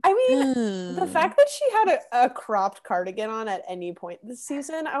The fact that she had a cropped cardigan on at any point this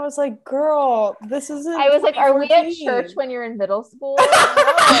season, I was like, girl, this isn't I was like, are we at 2014. church when you're in middle school? No.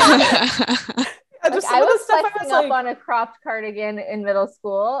 Like, Like, some I of the was stuff I flexing was up like, on a cropped cardigan in middle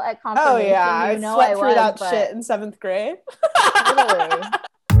school at oh confirmation. yeah, I You know sweat I through was, that but shit in 7th grade. totally.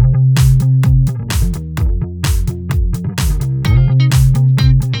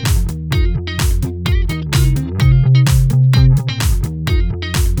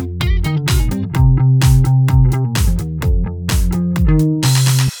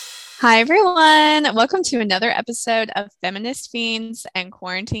 Hi, everyone. Welcome to another episode of Feminist Fiends and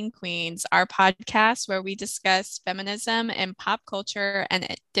Quarantine Queens, our podcast where we discuss feminism and pop culture and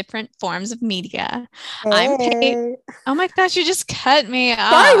different forms of media. I'm Kate. Hey. Oh my gosh, you just cut me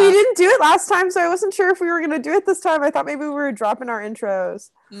off. Sorry, we didn't do it last time, so I wasn't sure if we were going to do it this time. I thought maybe we were dropping our intros.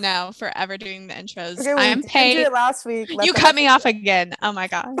 No, forever doing the intros. Okay, we I'm didn't Kate. do it last week. You cut me off again. Oh my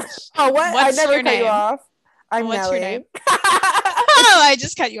gosh. Oh, what? What's I never your cut name? you off. I'm What's Nelly. your name? Oh, I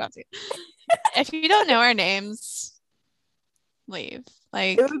just cut you off too. If you don't know our names, leave.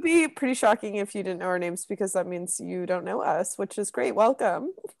 Like, it would be pretty shocking if you didn't know our names, because that means you don't know us, which is great.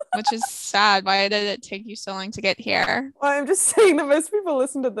 Welcome. which is sad. Why did it take you so long to get here? Well, I'm just saying that most people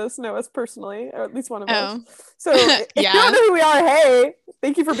listen to this know us personally, or at least one of us. Oh, So if you yeah. don't know who we are, hey,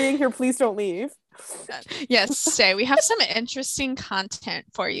 thank you for being here. Please don't leave. Yes, stay. We have some interesting content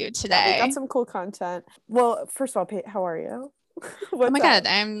for you Yeah, we today. got some cool content. Well, first of all, Pete, how are you? Oh my God,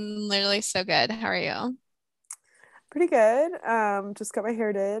 I'm literally so good. How are you? Pretty good. Just got my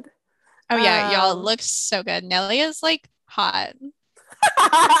hair did. Oh yeah, y'all look so good. Nelly is like hot.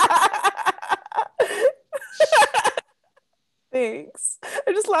 Thanks.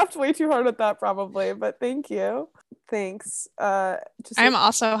 I just laughed way too hard at that probably, but thank you. Thanks. I'm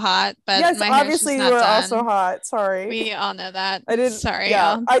also hot, but yes, my hair's obviously just you not were done. also hot. Sorry. We all know that. I didn't. Sorry,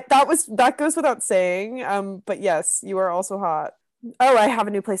 Yeah, y'all. that goes without saying. But yes, you are also hot. Oh, I have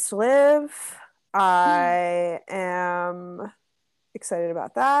a new place to live. I am excited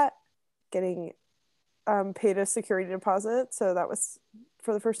about that. Getting paid a security deposit, so that was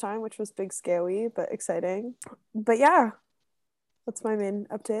for the first time, which was big, scary, but exciting. But yeah, that's my main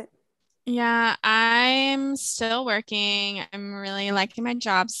update. Yeah, I'm still working. I'm really liking my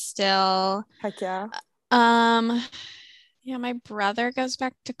job still. Heck yeah. Yeah, my brother goes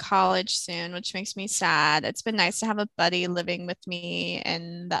back to college soon, which makes me sad. It's been nice to have a buddy living with me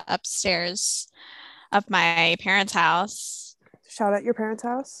in the upstairs of my parents' house. Shout out your parents'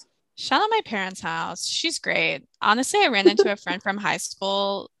 house. Shout out my parents' house. She's great. Honestly, I ran into a friend from high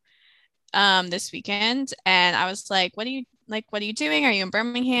school this weekend, and I was like, what are you doing? Are you in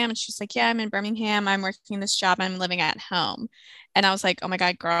Birmingham? And she's like, yeah, I'm in Birmingham. I'm working this job. I'm living at home. And I was like, oh my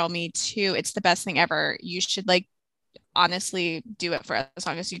God, girl, me too. It's the best thing ever. You should honestly do it for as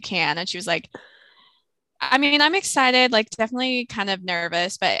long as you can. And she was like, I mean, I'm excited, definitely kind of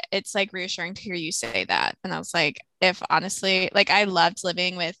nervous, but it's reassuring to hear you say that. And I was like, if honestly, I loved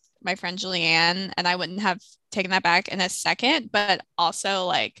living with my friend Julianne, and I wouldn't have taken that back in a second, but also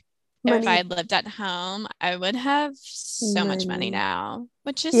if I had lived at home, I would have so much money now,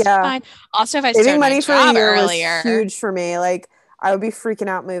 which is fine. Also, if I started my job earlier, was huge for me. I would be freaking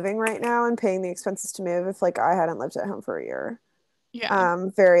out moving right now and paying the expenses to move if I hadn't lived at home for a year. Yeah.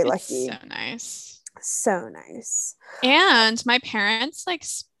 Very lucky. So nice. So nice. And my parents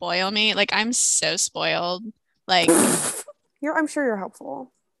spoil me. I'm so spoiled. I'm sure you're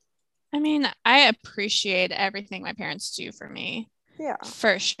helpful. I mean, I appreciate everything my parents do for me. Yeah.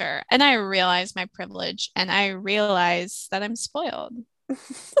 For sure. And I realize my privilege, and I realize that I'm spoiled. And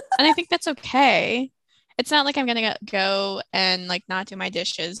I think that's okay. It's not like I'm gonna go and not do my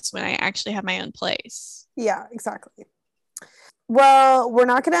dishes when I actually have my own place. Yeah, exactly. Well, we're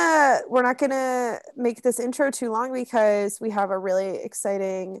not gonna make this intro too long because we have a really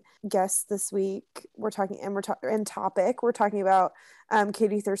exciting guest this week. We're talking about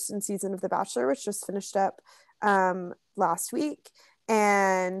Katie Thurston's season of The Bachelor, which just finished up last week,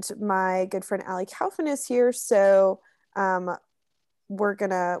 and my good friend Allie Kauffmann is here, so we're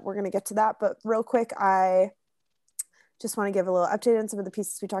gonna get to that. But real quick, I just want to give a little update on some of the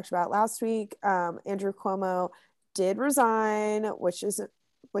pieces we talked about last week. Andrew Cuomo did resign, which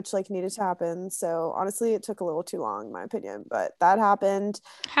needed to happen. So honestly, it took a little too long, in my opinion, but that happened.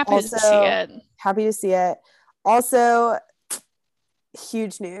 Happy to see it. Also,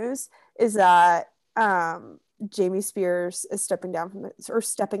 huge news is that Jamie Spears is stepping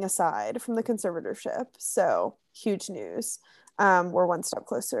aside from the conservatorship. So huge news. We're one step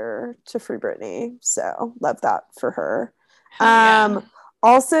closer to Free Britney. So love that for her. Yeah.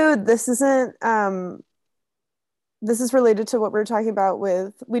 Also, this isn't this is related to what we were talking about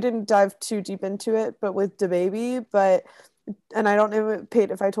we didn't dive too deep into it, but with DaBaby, and I don't know,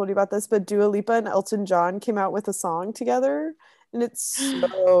 Pate, if I told you about this, but Dua Lipa and Elton John came out with a song together, and it's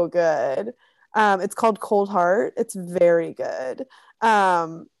so good. It's called Cold Heart. It's very good.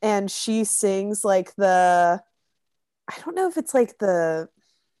 And she sings like I don't know if it's like I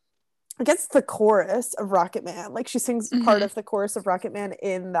guess the chorus of Rocket Man. Like she sings part of the chorus of Rocket Man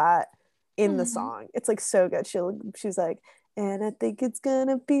in the song. It's like so good. She's like, and I think it's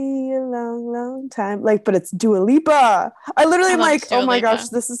gonna be a long, long time. Like, but it's Dua Lipa. I literally am like, oh my gosh,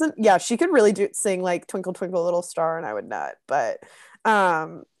 this isn't. Yeah, she could really sing like Twinkle Twinkle Little Star, and I would not. But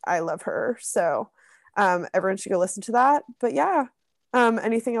I love her. So everyone should go listen to that. But yeah,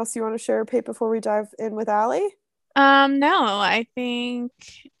 anything else you want to share, Pate, before we dive in with Allie? No, I think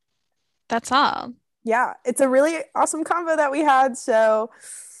that's all. Yeah, it's a really awesome combo that we had. So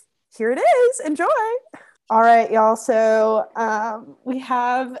here it is. Enjoy. All right, y'all. So we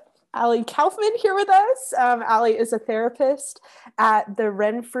have Allie Kauffmann here with us. Allie is a therapist at the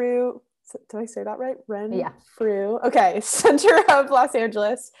Renfrew. Did I say that right? Renfrew. Yeah. Okay, Center of Los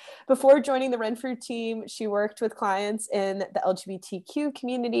Angeles. Before joining the Renfrew team, she worked with clients in the LGBTQ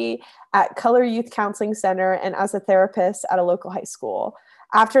community at Color Youth Counseling Center and as a therapist at a local high school.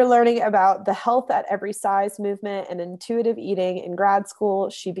 After learning about the health at every size movement and intuitive eating in grad school,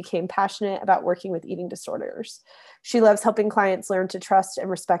 she became passionate about working with eating disorders. She loves helping clients learn to trust and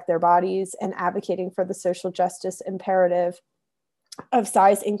respect their bodies and advocating for the social justice imperative of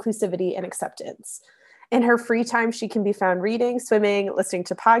size inclusivity and acceptance. In her free time, she can be found reading, swimming, listening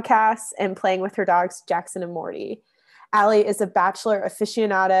to podcasts, and playing with her dogs, Jackson and Morty. Allie is a Bachelor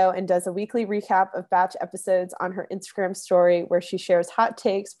aficionado and does a weekly recap of Batch episodes on her Instagram story where she shares hot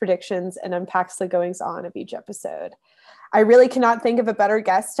takes, predictions, and unpacks the goings-on of each episode. I really cannot think of a better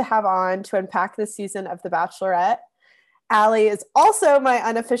guest to have on to unpack this season of The Bachelorette. Allie is also my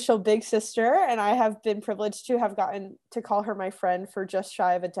unofficial big sister, and I have been privileged to have gotten to call her my friend for just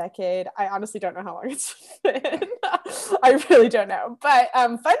shy of a decade. I honestly don't know how long it's been. I really don't know. But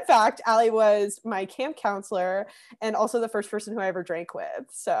fun fact, Allie was my camp counselor and also the first person who I ever drank with.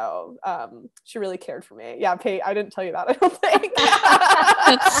 So she really cared for me. Yeah, Pate, I didn't tell you that, I don't think.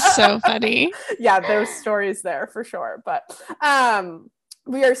 That's so funny. Yeah, there's stories there for sure. But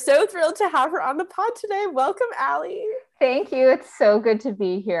we are so thrilled to have her on the pod today. Welcome, Allie. Thank you. It's so good to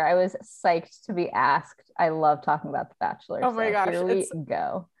be here. I was psyched to be asked. I love talking about The Bachelor. Oh my gosh. Here we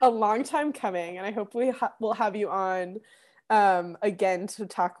go. A long time coming. And I hope we'll have you on again to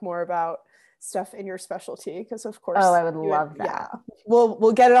talk more about stuff in your specialty. Because of course. Oh, I would love that. Yeah.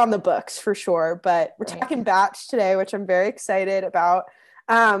 We'll get it on the books for sure. But we're talking Batch today, which I'm very excited about.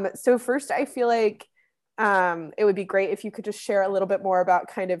 So first, I feel like it would be great if you could just share a little bit more about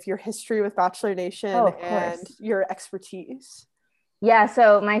kind of your history with Bachelor Nation and your expertise. Yeah,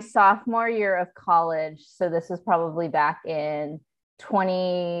 so my sophomore year of college, so this was probably back in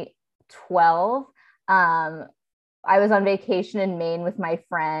 2012. I was on vacation in Maine with my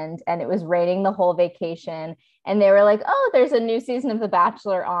friend, and it was raining the whole vacation. And they were like, oh, there's a new season of The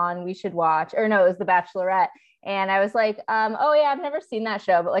Bachelor on, we should watch. Or no, it was The Bachelorette. And I was like, oh yeah, I've never seen that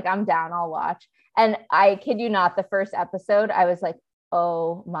show, but like, I'm down, I'll watch. And I kid you not, the first episode, I was like,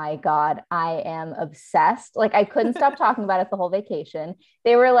 oh my God, I am obsessed. Like I couldn't stop talking about it the whole vacation.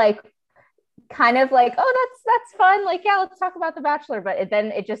 They were like, kind of like, oh, that's fun. Like, yeah, let's talk about The Bachelor. But then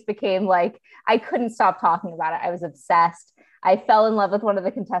it just became like, I couldn't stop talking about it. I was obsessed. I fell in love with one of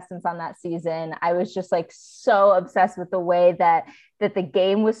the contestants on that season. I was just like so obsessed with the way that the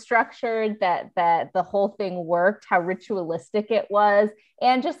game was structured, that the whole thing worked, how ritualistic it was,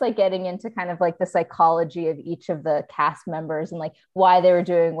 and just like getting into kind of like the psychology of each of the cast members and like why they were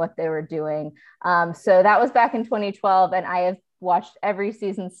doing what they were doing. So that was back in 2012, and I have watched every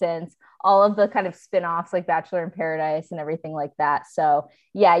season since, all of the kind of spin-offs like Bachelor in Paradise and everything like that. So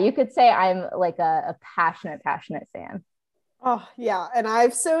yeah, you could say I'm like a passionate fan. Oh yeah, and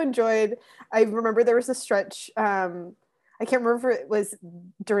I've so enjoyed. I remember there was a stretch. I can't remember if it was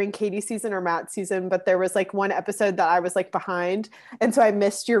during Katie's season or Matt's season, but there was like one episode that I was like behind, and so I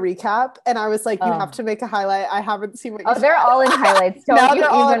missed your recap. And I was like, "You have to make a highlight." I haven't seen what. They're all in highlights. Don't you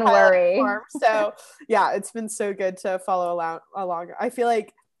even worry. So yeah, it's been so good to follow along. I feel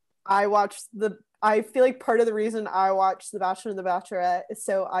like part of the reason I watch The Bachelor and The Bachelorette is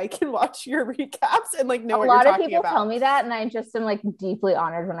so I can watch your recaps and like know what you're talking about. A lot of people tell me that, and I just am like deeply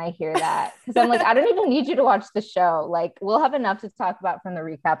honored when I hear that, because I'm like, I don't even need you to watch the show. Like, we'll have enough to talk about from the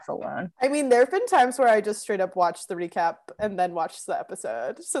recaps alone. I mean, there have been times where I just straight up watch the recap and then watch the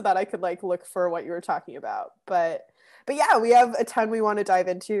episode so that I could like look for what you were talking about. But yeah, we have a ton we want to dive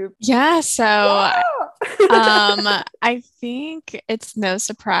into. Yeah, so I think it's no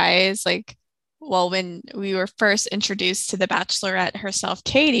surprise, like, well, when we were first introduced to the Bachelorette herself,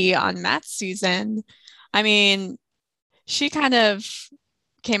 Katie, on Matt's season, I mean, she kind of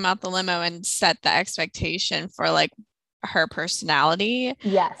came out the limo and set the expectation for like her personality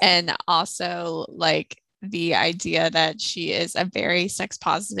Yes. and also like the idea that she is a very sex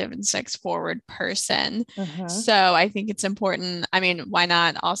positive and sex forward person. So I think it's important. I mean, why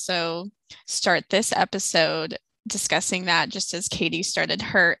not also start this episode discussing that just as Katie started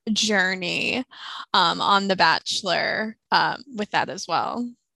her journey on The Bachelor with that as well.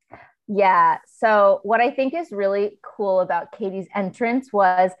 Yeah. So what I think is really cool about Katie's entrance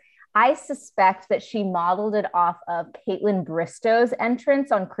was I suspect that she modeled it off of Caitlin Bristow's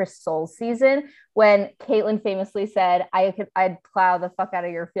entrance on Chris Soule's season when Caitlin famously said, I'd plow the fuck out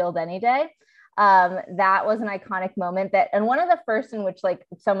of your field any day. That was an iconic moment and one of the first in which like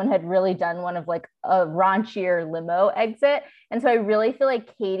someone had really done one of like a raunchier limo exit. And so I really feel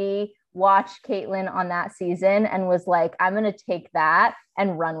like Katie watched Caitlin on that season and was like, I'm going to take that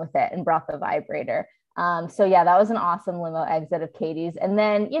and run with it, and brought the vibrator. So yeah, that was an awesome limo exit of Katie's. And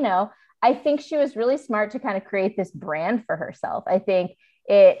then, I think she was really smart to kind of create this brand for herself. I think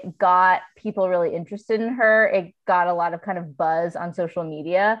it got people really interested in her. It got a lot of kind of buzz on social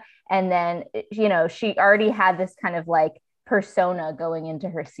media. And then, she already had this kind of like persona going into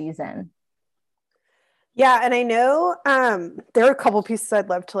her season. Yeah, and I know there are a couple pieces I'd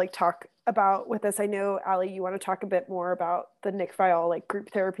love to like talk about with this. I know, Allie, you want to talk a bit more about the Nick Viall like group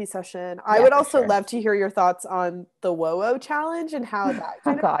therapy session. I would also love to hear your thoughts on the Whoa challenge and how that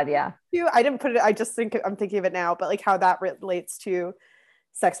kind of yeah. I didn't put it. I just think I'm thinking of it now, but like how that relates to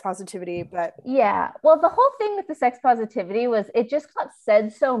sex positivity. But yeah, well, the whole thing with the sex positivity was it just got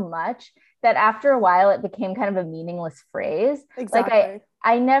said so much that after a while it became kind of a meaningless phrase. Exactly. Like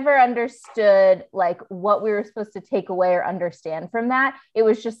I never understood like what we were supposed to take away or understand from that. It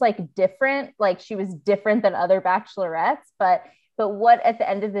was just like different, like she was different than other bachelorettes, but what at the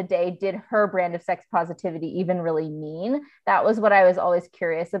end of the day did her brand of sex positivity even really mean? That was what I was always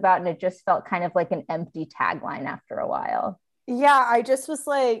curious about, and it just felt kind of like an empty tagline after a while. Yeah, I just was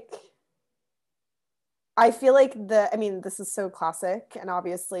like, I feel like this is so classic, and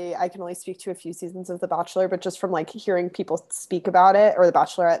obviously I can only speak to a few seasons of The Bachelor, but just from like hearing people speak about it, or The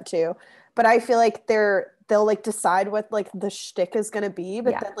Bachelorette too. But I feel like they'll like decide what like the shtick is going to be,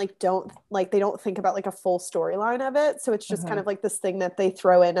 but then like they don't think about like a full storyline of it. So it's just kind of like this thing that they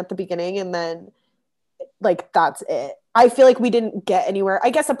throw in at the beginning, and then like that's it. I feel like we didn't get anywhere, I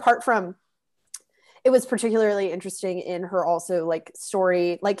guess, apart from it was particularly interesting in her also like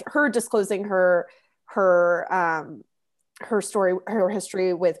story, like her disclosing her story, her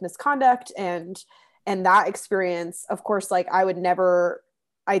history with misconduct and that experience. Of course, like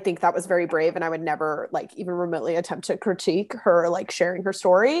I think that was very brave, and I would never like even remotely attempt to critique her like sharing her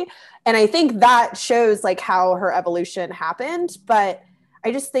story. And I think that shows like how her evolution happened. But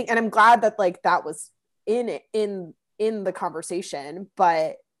I just think, and I'm glad that like that was in the conversation,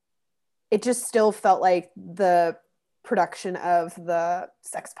 but it just still felt like the production of the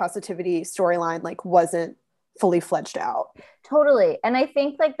sex positivity storyline like wasn't fully fledged out. Totally. And I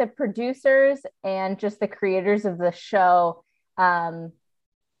think like the producers and just the creators of the show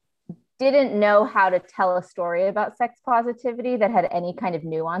didn't know how to tell a story about sex positivity that had any kind of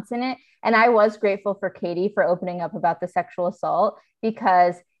nuance in it. And I was grateful for Katie for opening up about the sexual assault,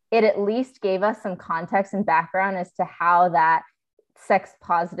 because it at least gave us some context and background as to how that sex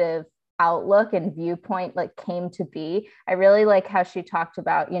positive outlook and viewpoint like came to be. I really like how she talked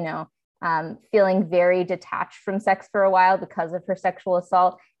about, feeling very detached from sex for a while because of her sexual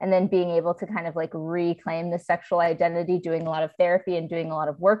assault, and then being able to kind of like reclaim the sexual identity, doing a lot of therapy and doing a lot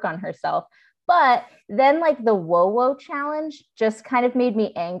of work on herself. But then like the whoa challenge just kind of made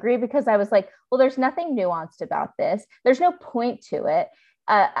me angry, because I was like, well, there's nothing nuanced about this. There's no point to it.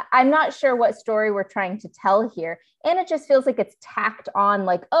 I'm not sure what story we're trying to tell here. And it just feels like it's tacked on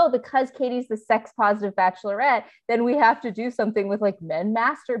like, oh, because Katie's the sex positive bachelorette, then we have to do something with like men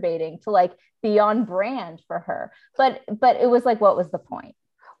masturbating to like be on brand for her. But it was like, what was the point?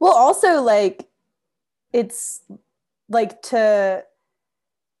 Well, also like, it's like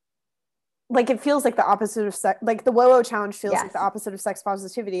it feels like the opposite of sex, like the Whoa challenge feels like the opposite of sex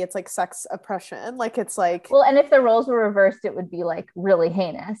positivity. It's like sex oppression. Like it's like, well, and if the roles were reversed, it would be like really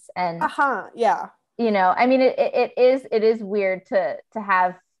heinous. And yeah, I mean, it is weird to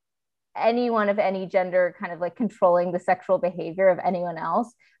have anyone of any gender kind of like controlling the sexual behavior of anyone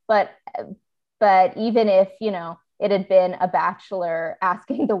else. But even if it had been a bachelor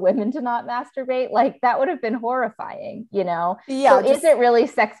asking the women to not masturbate, like that would have been horrifying, you know? Yeah. So is it really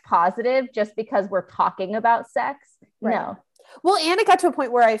sex positive just because we're talking about sex? Right. No. Well, and it got to a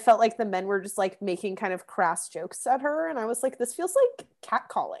point where I felt like the men were just like making kind of crass jokes at her. And I was like, this feels like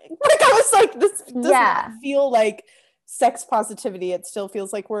catcalling. Like, I was like, this does not feel like sex positivity. It still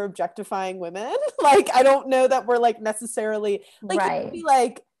feels like we're objectifying women. Like, I don't know that we're like necessarily like, right. it would be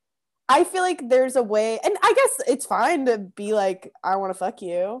like, I feel like there's a way, and I guess it's fine to be like, I want to fuck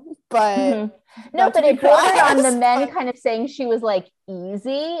you, but no, but it bordered on the men kind of saying she was like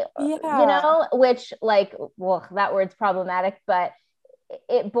easy, you know, which like, well, that word's problematic, but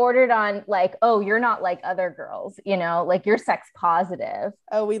it bordered on like, oh, you're not like other girls, you know, like you're sex positive.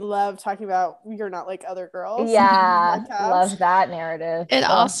 Oh, we love talking about you're not like other girls. Yeah, love that narrative. It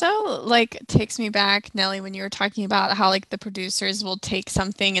also like takes me back, Nelly, when you were talking about how like the producers will take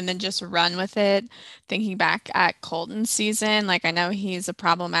something and then just run with it. Thinking back at Colton's season, like I know he's a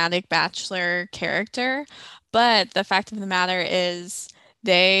problematic bachelor character, but the fact of the matter is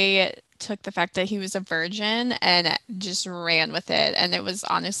they took the fact that he was a virgin and just ran with it. And it was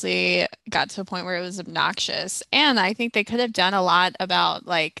honestly got to a point where it was obnoxious. And I think they could have done a lot about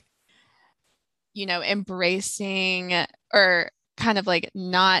like, you know, embracing or kind of like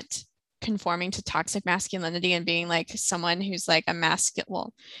not conforming to toxic masculinity and being like someone who's like a masculine.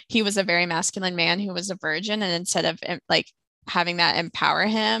 Well, he was a very masculine man who was a virgin. And instead of like having that empower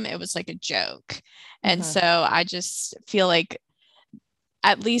him, it was like a joke. And so I just feel like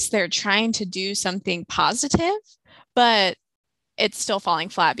at least they're trying to do something positive, but it's still falling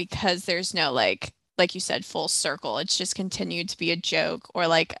flat because there's no like you said, full circle. It's just continued to be a joke or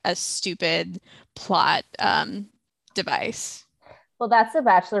like a stupid plot device. Well, that's the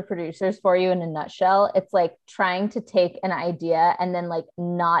Bachelor producers for you in a nutshell. It's like trying to take an idea and then like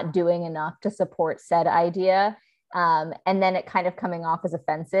not doing enough to support said idea. And then it kind of coming off as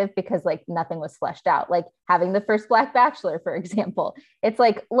offensive because like nothing was fleshed out, like having the first Black Bachelor, for example. It's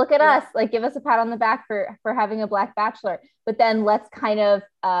like, look at us, like give us a pat on the back for having a Black Bachelor, but then let's kind of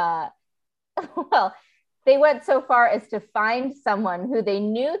well, they went so far as to find someone who they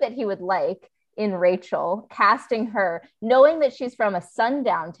knew that he would like in Rachel, casting her, knowing that she's from a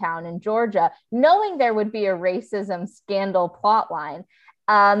sundown town in Georgia, knowing there would be a racism scandal plotline,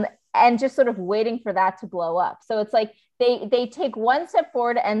 and just sort of waiting for that to blow up. So it's like they take one step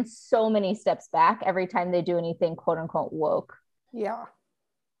forward and so many steps back every time they do anything quote unquote woke. Yeah,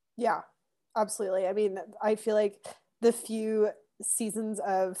 absolutely. I mean, I feel like the few seasons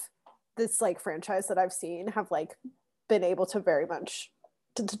of this like franchise that I've seen have like been able to very much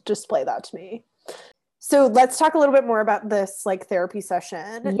to display that to me. So let's talk a little bit more about this like therapy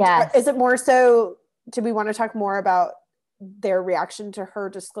session. Yes. Is it more so, do we want to talk more about their reaction to her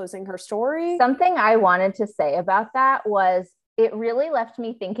disclosing her story? Something I wanted to say about that was it really left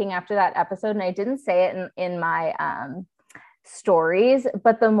me thinking after that episode, and I didn't say it in my stories,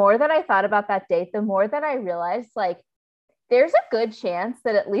 but the more that I thought about that date, the more that I realized like there's a good chance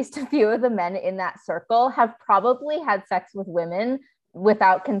that at least a few of the men in that circle have probably had sex with women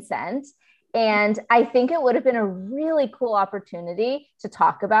without consent. And I think it would have been a really cool opportunity to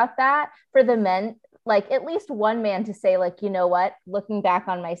talk about that for the men, like at least one man to say like, you know what, looking back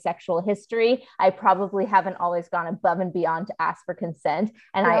on my sexual history, I probably haven't always gone above and beyond to ask for consent.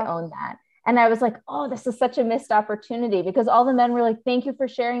 And I own that. And I was like, oh, this is such a missed opportunity, because all the men were like, thank you for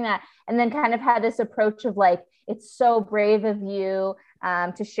sharing that. And then kind of had this approach of like, it's so brave of you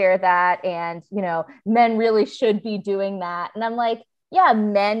to share that. And, you know, men really should be doing that. And I'm like, yeah,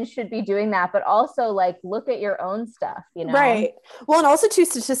 men should be doing that, but also like, look at your own stuff, you know? Right. Well, and also too,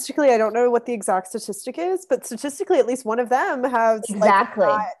 statistically, I don't know what the exact statistic is, but statistically, at least one of them has exactly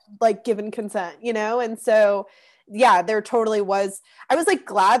like, not, like given consent, you know? And so, yeah, there totally was. I was like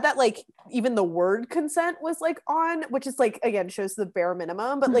glad that like even the word consent was like on, which is like, again, shows the bare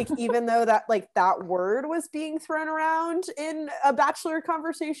minimum, but like even though that like that word was being thrown around in a Bachelor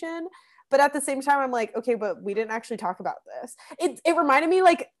conversation, but at the same time, I'm like, okay, but we didn't actually talk about this. It reminded me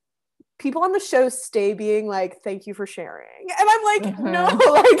like people on the show stay being like, thank you for sharing. And I'm like, no,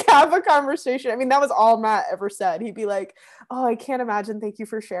 like have a conversation. I mean, that was all Matt ever said. He'd be like, oh, I can't imagine, thank you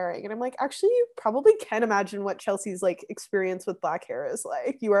for sharing. And I'm like, actually, you probably can imagine what Chelsea's like experience with black hair is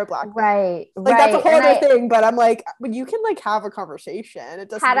like. You are a black man. Like that's a whole other thing, but I'm like, but you can like have a conversation. It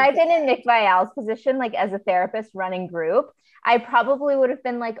doesn't. Had I been in Nick Vial's position, like as a therapist running group, I probably would have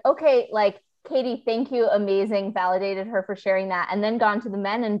been like, okay, like Katie, thank you, amazing, validated her for sharing that, and then gone to the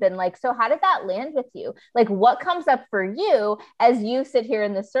men and been like, so how did that land with you? Like what comes up for you as you sit here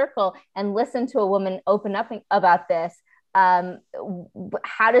in the circle and listen to a woman open up about this? How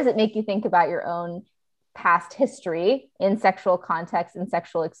does it make you think about your own past history in sexual context and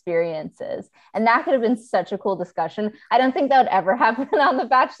sexual experiences. And that could have been such a cool discussion. I don't think that would ever happen on The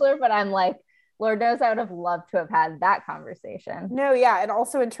Bachelor, but I'm like, Lord knows I would have loved to have had that conversation. No, yeah. And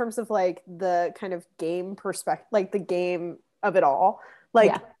also in terms of like the kind of game perspective, like the game of it all,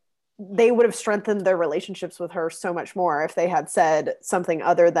 like they would have strengthened their relationships with her so much more if they had said something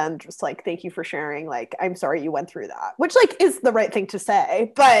other than just like, thank you for sharing. Like, I'm sorry you went through that, which like is the right thing to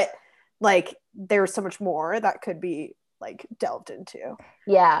say. But like, there's so much more that could be like delved into.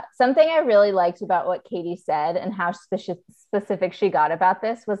 Yeah. Something I really liked about what Katie said and how specific she got about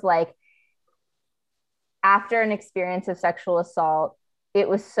this was like, after an experience of sexual assault, it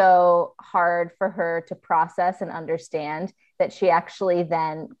was so hard for her to process and understand that she actually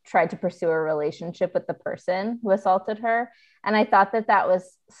then tried to pursue a relationship with the person who assaulted her. And I thought that that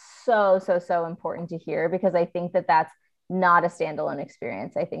was so important to hear, because I think that that's not a standalone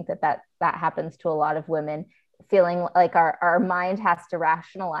experience. I think that happens to a lot of women, feeling like our mind has to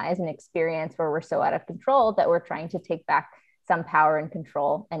rationalize an experience where we're so out of control that we're trying to take back some power and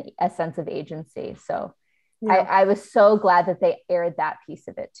control and a sense of agency. So yeah. I was so glad that they aired that piece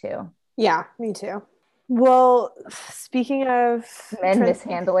of it too. Yeah, me too. Well, speaking of men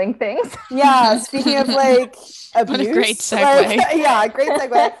mishandling things. Yeah, speaking of like abuse. What a great segue. Like, yeah, great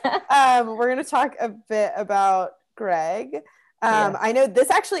segue. We're going to talk a bit about Greg. I know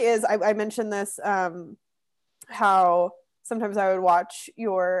this actually is, I mentioned this, how sometimes I would watch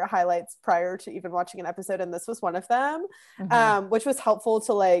your highlights prior to even watching an episode, and this was one of them, which was helpful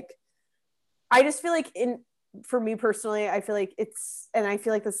to like, I just feel like for me personally, I feel like I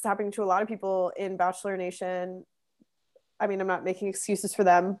feel like this is happening to a lot of people in Bachelor Nation. I mean, I'm not making excuses for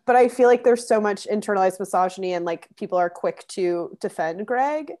them, but I feel like there's so much internalized misogyny and like people are quick to defend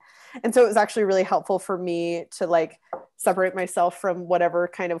Greg. And so it was actually really helpful for me to like separate myself from whatever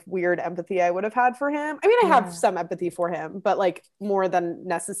kind of weird empathy I would have had for him. I mean, I have some empathy for him, but like more than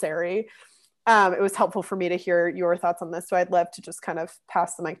necessary. It was helpful for me to hear your thoughts on this. So I'd love to just kind of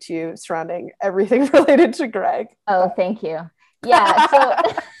pass the mic to you surrounding everything related to Greg. Oh, thank you. Yeah.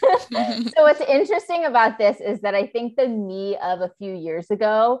 So what's interesting about this is that I think the me of a few years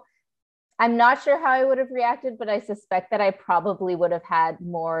ago, I'm not sure how I would have reacted, but I suspect that I probably would have had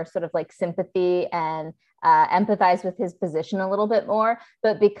more sort of like sympathy and empathize with his position a little bit more.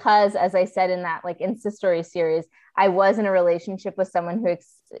 But because, as I said in that like Insta story series, I was in a relationship with someone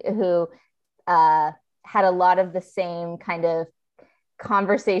who had a lot of the same kind of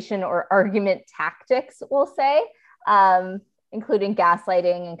conversation or argument tactics, we'll say, including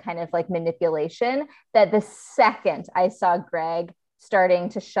gaslighting and kind of like manipulation, that the second I saw Greg starting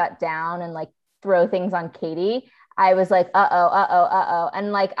to shut down and like throw things on Katie, I was like, uh-oh.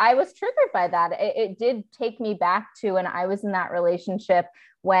 And like, I was triggered by that. It did take me back to when I was in that relationship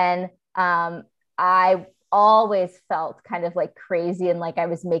when I always felt kind of like crazy and like I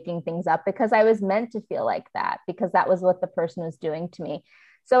was making things up because I was meant to feel like that, because that was what the person was doing to me.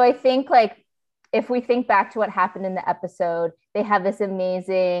 So I think like, if we think back to what happened in the episode, they have this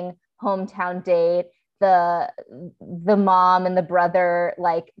amazing hometown date. The mom and the brother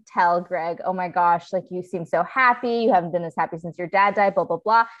like tell Greg, oh my gosh, like you seem so happy. You haven't been this happy since your dad died, blah, blah,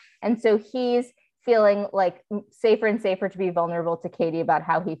 blah. And so he's feeling like safer and safer to be vulnerable to Katie about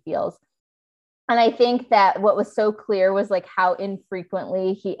how he feels. And I think that what was so clear was like how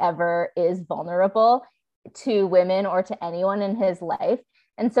infrequently he ever is vulnerable to women or to anyone in his life.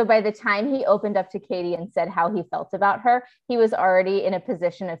 And so by the time he opened up to Katie and said how he felt about her, he was already in a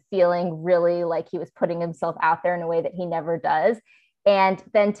position of feeling really like he was putting himself out there in a way that he never does. And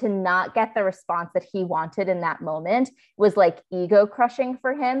then to not get the response that he wanted in that moment was like ego crushing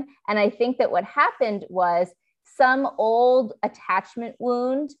for him. And I think that what happened was some old attachment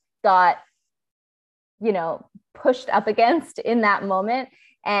wound got, pushed up against in that moment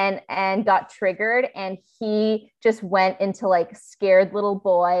and got triggered. And he just went into like scared little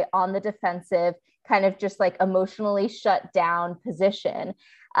boy on the defensive, kind of just like emotionally shut down position.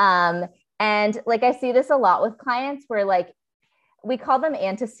 And like, I see this a lot with clients where like, we call them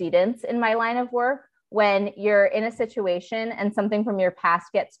antecedents in my line of work. When you're in a situation and something from your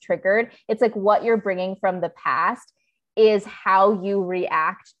past gets triggered, it's like what you're bringing from the past is how you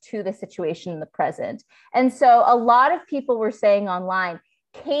react to the situation in the present. And so a lot of people were saying online,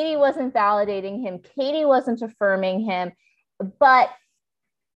 Katie wasn't validating him. Katie wasn't affirming him. But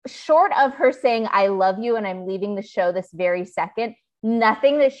short of her saying, I love you and I'm leaving the show this very second,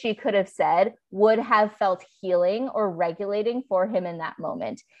 nothing that she could have said would have felt healing or regulating for him in that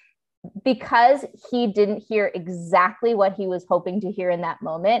moment. Because he didn't hear exactly what he was hoping to hear in that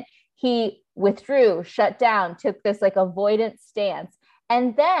moment, he withdrew, shut down, took this like avoidant stance.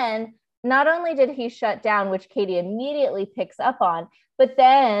 And then not only did he shut down, which Katie immediately picks up on, but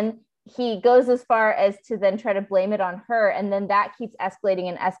then he goes as far as to then try to blame it on her. And then that keeps escalating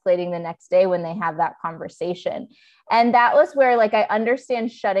and escalating the next day when they have that conversation. And that was where, like, I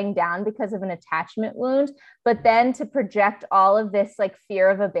understand shutting down because of an attachment wound, but then to project all of this like fear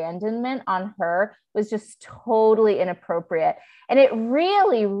of abandonment on her was just totally inappropriate. And it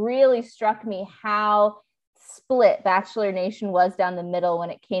really, really struck me how split Bachelor Nation was down the middle when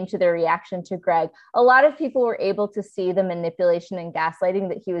it came to their reaction to Greg. A lot of people were able to see the manipulation and gaslighting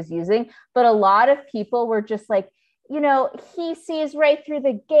that he was using, but a lot of people were just like, you know, he sees right through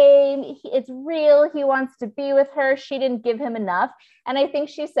the game. It's real. He wants to be with her. She didn't give him enough. And I think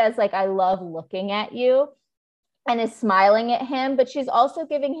she says, like, I love looking at you, and is smiling at him, but she's also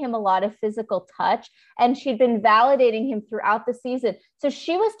giving him a lot of physical touch, and she'd been validating him throughout the season. So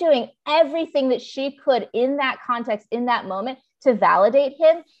she was doing everything that she could in that context, in that moment, to validate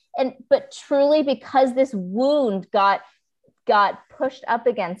him. But truly, because this wound got pushed up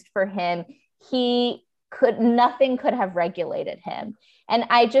against for him, nothing could have regulated him. And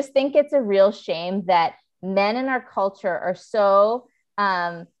I just think it's a real shame that men in our culture are so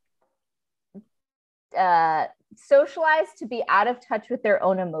socialized to be out of touch with their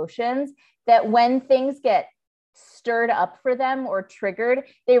own emotions, that when things get stirred up for them or triggered,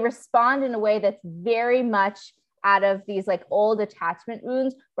 they respond in a way that's very much out of these like old attachment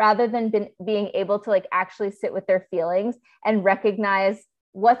wounds, rather than being able to like actually sit with their feelings and recognize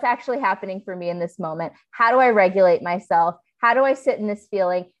what's actually happening for me in this moment. How do I regulate myself? How do I sit in this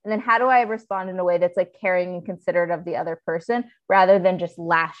feeling? And then how do I respond in a way that's like caring and considerate of the other person, rather than just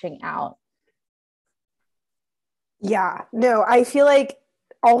lashing out? Yeah, no, I feel like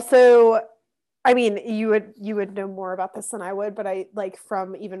also, I mean, you would know more about this than I would, but I like,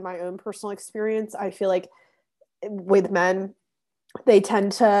 from even my own personal experience, I feel like with men, they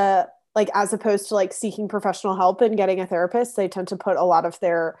tend to, like, as opposed to like seeking professional help and getting a therapist, they tend to put a lot of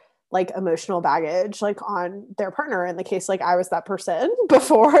their like emotional baggage like on their partner. In the case, like, I was that person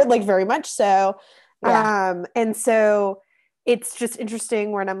before, like, very much so. Yeah. And so it's just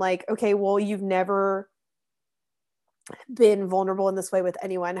interesting when I'm like, okay, well, you've never been vulnerable in this way with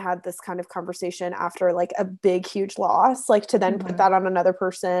anyone, had this kind of conversation after like a big, huge loss, like, to then put that on another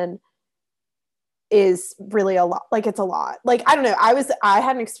person is really a lot. Like, it's a lot. Like, I don't know. I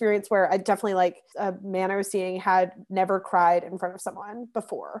had an experience where I definitely, like, a man I was seeing had never cried in front of someone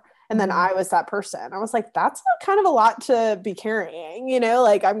before. And then I was that person. I was like, that's kind of a lot to be carrying, you know,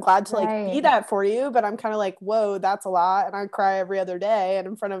 like, I'm glad to like be that for you, but I'm kind of like, whoa, that's a lot. And I cry every other day and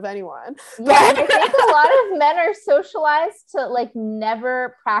in front of anyone. Yeah. And I think a lot of men are socialized to like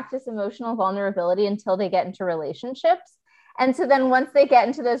never practice emotional vulnerability until they get into relationships. And so then once they get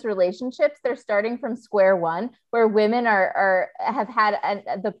into those relationships, they're starting from square one, where women have had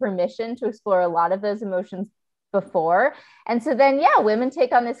the permission to explore a lot of those emotions before. And so then, yeah, women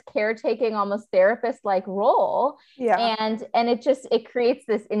take on this caretaking, almost therapist-like role. Yeah. And it creates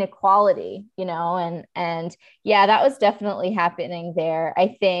this inequality, you know, and yeah, that was definitely happening there.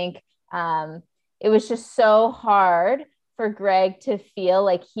 I think it was just so hard for Greg to feel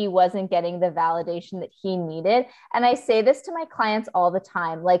like he wasn't getting the validation that he needed. And I say this to my clients all the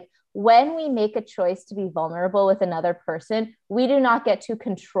time, like, when we make a choice to be vulnerable with another person, we do not get to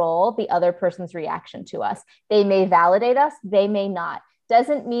control the other person's reaction to us. They may validate us, they may not.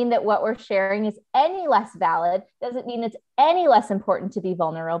 Doesn't mean that what we're sharing is any less valid, doesn't mean it's any less important to be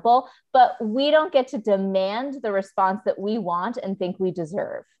vulnerable, but we don't get to demand the response that we want and think we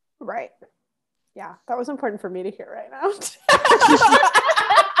deserve. Right. Yeah, that was important for me to hear right now.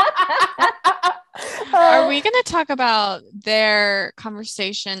 Are we going to talk about their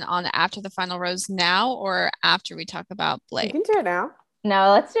conversation on after the final rose now, or after we talk about Blake? You can do it now.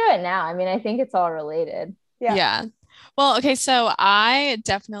 No, let's do it now. I mean, I think it's all related. Yeah. Well, okay, so I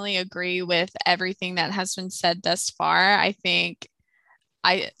definitely agree with everything that has been said thus far. I think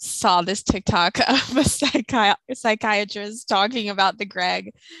I saw this TikTok of a psychiatrist talking about the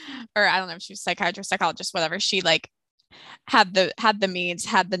Greg, or I don't know if she was psychiatrist, psychologist, whatever. She like had the means,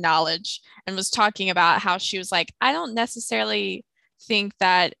 had the knowledge, and was talking about how she was like, I don't necessarily think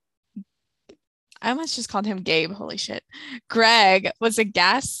that, I almost just called him Gabe. Holy shit. Greg was a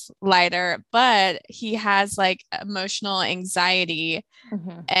gaslighter, but he has like emotional anxiety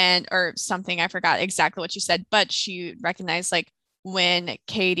and, or something. I forgot exactly what she said, but she recognized like when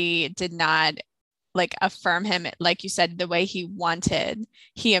Katie did not like affirm him, like you said, the way he wanted,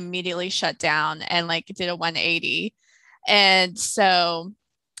 he immediately shut down and like did a 180. And so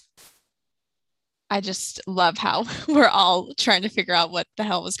I just love how we're all trying to figure out what the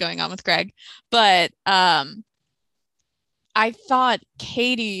hell was going on with Greg. But I thought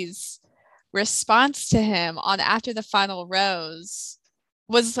Katie's response to him on After the Final Rose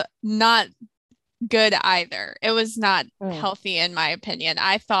was not good either. It was not healthy in my opinion.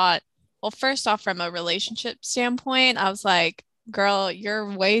 I thought, well, first off, from a relationship standpoint, I was like, girl,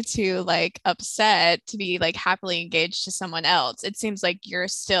 you're way too like upset to be like happily engaged to someone else. It seems like you're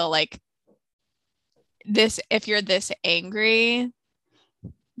still like this, if you're this angry,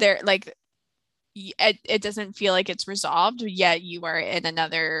 there like it doesn't feel like it's resolved, yet you are in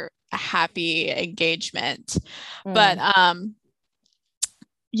another happy engagement. But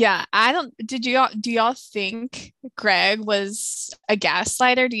yeah, do y'all think Greg was a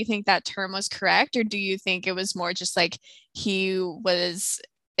gaslighter? Do you think that term was correct? Or do you think it was more just like he was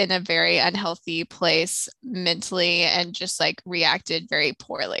in a very unhealthy place mentally and just like reacted very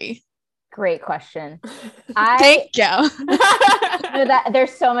poorly? Great question. Thank you.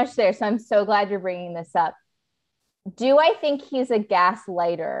 There's so much there. So I'm so glad you're bringing this up. Do I think he's a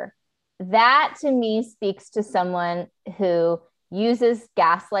gaslighter? That to me speaks to someone who uses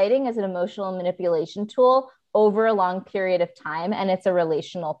gaslighting as an emotional manipulation tool over a long period of time. And it's a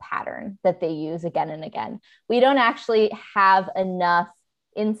relational pattern that they use again and again. We don't actually have enough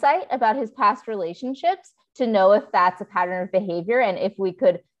insight about his past relationships to know if that's a pattern of behavior and if we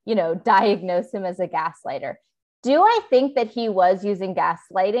could, diagnose him as a gaslighter. Do I think that he was using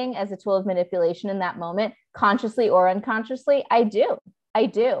gaslighting as a tool of manipulation in that moment, consciously or unconsciously? I do.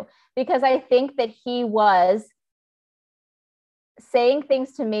 Because I think that he was saying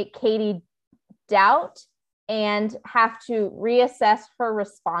things to make Katie doubt and have to reassess her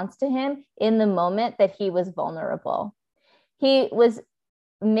response to him in the moment that he was vulnerable. He was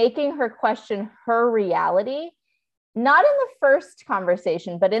making her question her reality, not in the first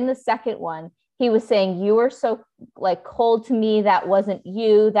conversation, but in the second one. He was saying, you were so like cold to me. That wasn't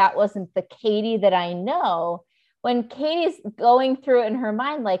you. That wasn't the Katie that I know. When Katie's going through it in her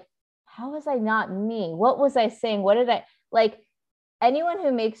mind, like, how was I not me? What was I saying? What did I like? Anyone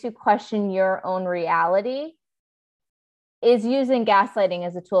who makes you question your own reality is using gaslighting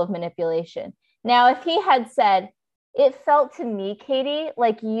as a tool of manipulation. Now, if he had said, it felt to me, Katie,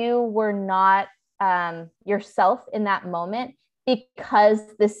 like you were not yourself in that moment because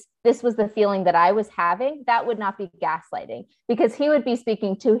this was the feeling that I was having, that would not be gaslighting, because he would be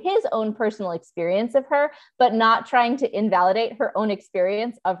speaking to his own personal experience of her, but not trying to invalidate her own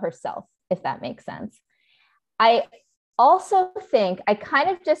experience of herself, if that makes sense. I also think I kind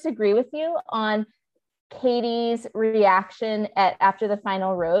of disagree with you on Katie's reaction after the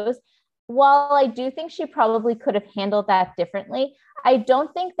final rose. While I do think she probably could have handled that differently, I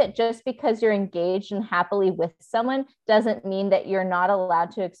don't think that just because you're engaged and happily with someone doesn't mean that you're not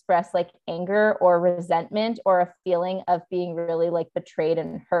allowed to express like anger or resentment or a feeling of being really like betrayed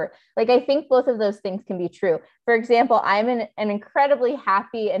and hurt. Like, I think both of those things can be true. For example, I'm in an incredibly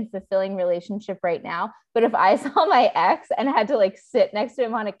happy and fulfilling relationship right now. But if I saw my ex and had to like sit next to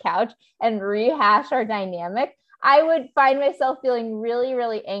him on a couch and rehash our dynamic, I would find myself feeling really,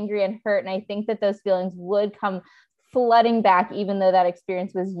 really angry and hurt. And I think that those feelings would come flooding back, even though that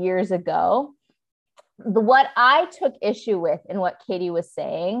experience was years ago. What I took issue with in what Katie was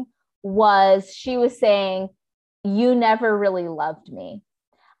saying was she was saying, you never really loved me.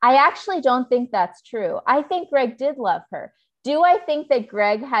 I actually don't think that's true. I think Greg did love her. Do I think that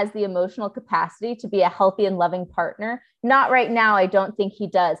Greg has the emotional capacity to be a healthy and loving partner? Not right now. I don't think he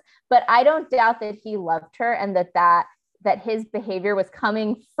does, but I don't doubt that he loved her and that his behavior was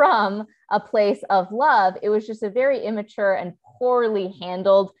coming from a place of love. It was just a very immature and poorly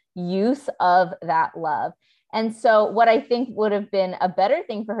handled use of that love. And so what I think would have been a better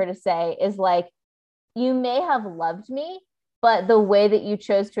thing for her to say is like, you may have loved me, but the way that you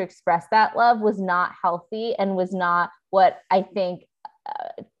chose to express that love was not healthy and was not what I think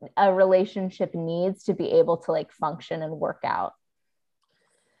a relationship needs to be able to like function and work out.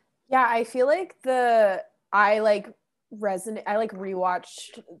 Yeah, I feel like I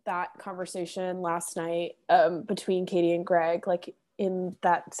rewatched that conversation last night between Katie and Greg, like in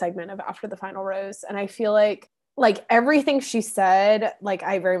that segment of After the Final Rose. And I feel like everything she said, like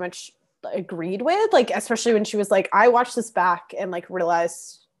I very much agreed with, like, especially when she was like, I watched this back and like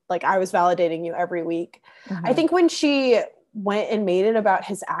realized like I was validating you every week. Mm-hmm. I think when she went and made it about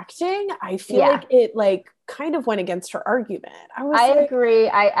his acting, I feel like it like kind of went against her argument. I agree.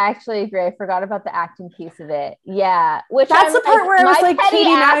 I actually agree. I forgot about the acting piece of it. Yeah. Which that's the part where I was like, Katie,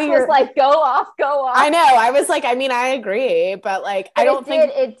 now you're like, go off. I know. I was like, I mean, I agree, but like, I don't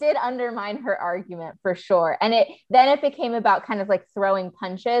think it did undermine her argument for sure. And it became about kind of like throwing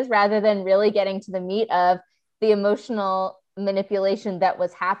punches rather than really getting to the meat of the emotional manipulation that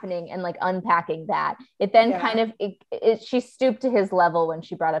was happening and like unpacking that. It then kind of she stooped to his level when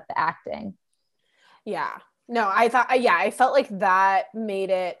she brought up the acting. Yeah. No, I thought, I felt like that made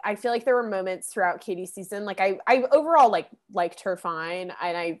it. I feel like there were moments throughout Katie's season. Like I overall liked her fine,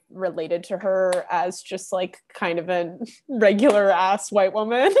 and I related to her as just like kind of a regular ass white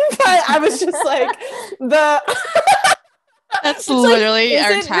woman. But I was just like That's literally like,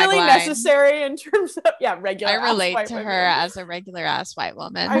 our is it tagline. Really necessary in terms of regular. I relate to her as a regular ass white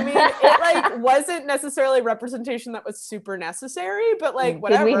woman. I mean, it like wasn't necessarily representation that was super necessary, but like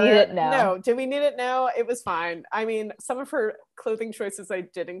whatever. Did we need it? No. Did we need it? No. It was fine. I mean, some of her clothing choices I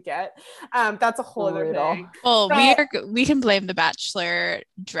didn't get. That's a whole other thing. Well, we can blame the Bachelor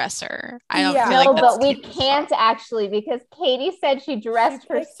dresser. I don't feel like but we can't actually, because Katie said she dressed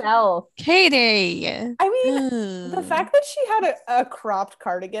herself. Katie. I mean, the fact that she had a cropped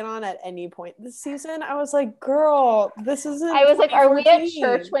cardigan on at any point this season, I was like, girl, this isn't. I was like, are we at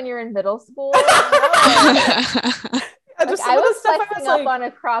church when you're in middle school? I was flexing up on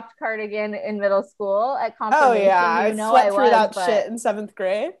a cropped cardigan in middle school at confirmation. Oh yeah, I sweat through that shit in 7th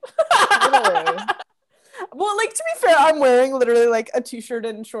grade. Totally. Well, like, to be fair, I'm wearing literally like a t-shirt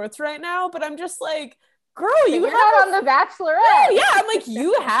and shorts right now, but I'm just like, girl, you're not on the Bachelorette. Yeah, I'm like,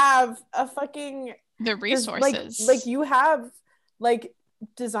 you have a fucking the resources. Like you have like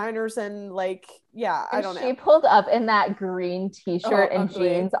designers and like, I don't know. She pulled up in that green t-shirt and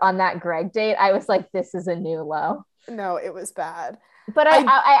jeans on that Greg date. I was like, this is a new low. No, it was bad. But I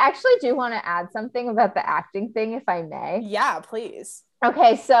actually do want to add something about the acting thing, if I may. Yeah, please.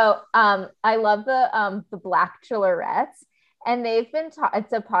 Okay, so I love the Bachelorette, and they've been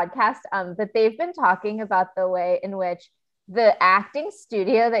it's a podcast that they've been talking about the way in which the acting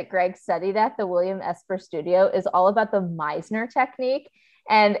studio that Greg studied at, the William Esper Studio, is all about the Meisner technique.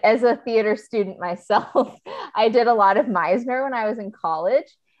 And as a theater student myself, I did a lot of Meisner when I was in college.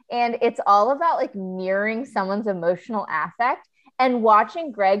 And it's all about like mirroring someone's emotional affect and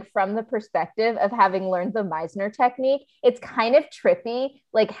watching Greg from the perspective of having learned the Meisner technique. It's kind of trippy,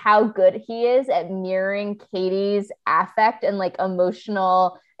 like how good he is at mirroring Katie's affect and like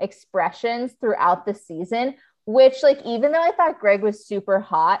emotional expressions throughout the season, which like, even though I thought Greg was super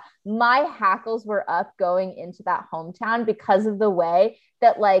hot, my hackles were up going into that hometown because of the way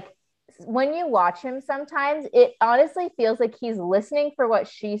that like, when you watch him sometimes, it honestly feels like he's listening for what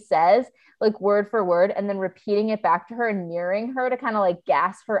she says, like word for word, and then repeating it back to her and mirroring her to kind of like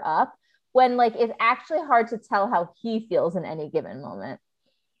gas her up, when like it's actually hard to tell how he feels in any given moment.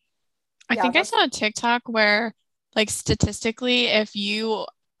 I think I saw a TikTok where like statistically, if you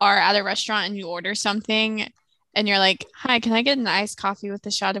are at a restaurant and you order something and you're like, hi, can I get an iced coffee with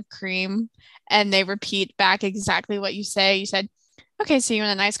a shot of cream? And they repeat back exactly what you say. You said, okay, so you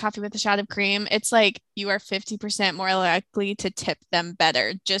want a nice coffee with a shot of cream. It's like you are 50% more likely to tip them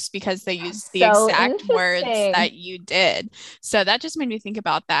better just because they use the exact words that you did. So that just made me think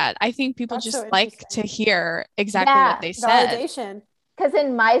about that. I think people just like to hear exactly what they said. Validation. Because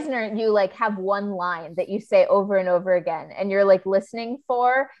in Meisner, you like have one line that you say over and over again, and you're like listening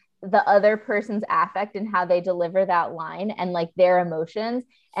for the other person's affect and how they deliver that line and like their emotions,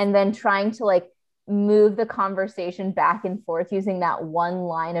 and then trying to like move the conversation back and forth using that one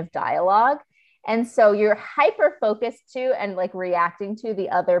line of dialogue. And so you're hyper focused to and like reacting to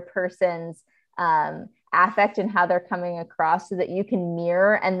the other person's affect and how they're coming across so that you can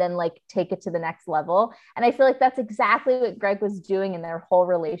mirror and then like take it to the next level. And I feel like that's exactly what Greg was doing in their whole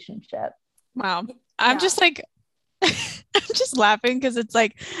relationship. Wow. I'm just like, I'm just laughing because it's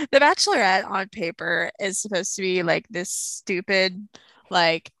like The Bachelorette on paper is supposed to be like this stupid,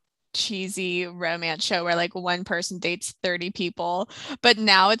 like cheesy romance show where like one person dates 30 people, but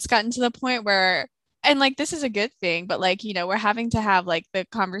now it's gotten to the point where, and like this is a good thing, but like, you know, we're having to have like the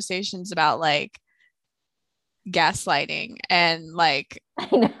conversations about like gaslighting and like,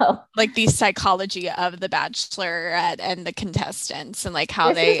 I know, like the psychology of the Bachelorette and the contestants and like how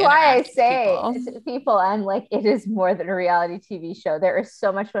this they is why I say to people, and like it is more than a reality TV show. There is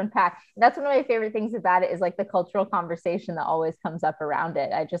so much to unpack. And that's one of my favorite things about it, is like the cultural conversation that always comes up around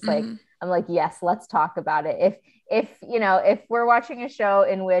it. I just like, I'm like, yes, let's talk about it. If you know, if we're watching a show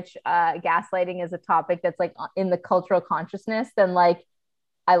in which gaslighting is a topic that's like in the cultural consciousness, then like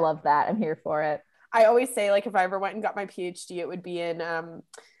I love that. I'm here for it. I always say, like, if I ever went and got my PhD, it would be in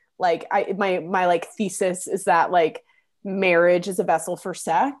like my like thesis is that like marriage is a vessel for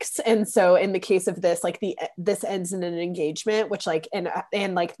sex. And so in the case of this, like this ends in an engagement, which like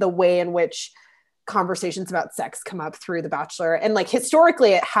and like the way in which conversations about sex come up through The Bachelor, and like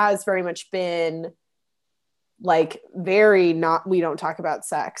historically it has very much been like very not, we don't talk about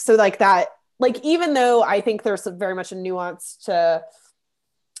sex. So like that like, even though I think there's very much a nuance to,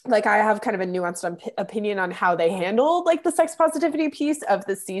 like, I have kind of a nuanced opinion on how they handled like the sex positivity piece of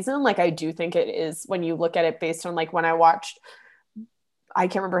the season. Like, I do think it is, when you look at it based on like when I watched, I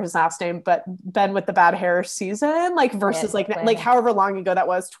can't remember his last name, but Ben with the bad hair season, like versus like however long ago that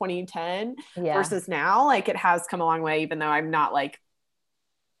was, 2010 versus now, like it has come a long way, even though I'm not like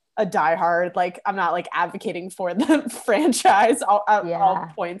a diehard, like I'm not like advocating for the franchise all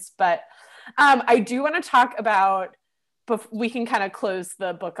points. But I do want to talk about, we can kind of close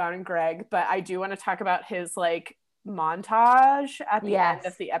the book on Greg, but I do want to talk about his like montage at the end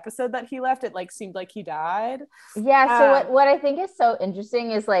of the episode that he left. It like seemed like he died. So what I think is so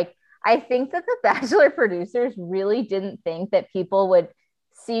interesting is like, I think that the Bachelor producers really didn't think that people would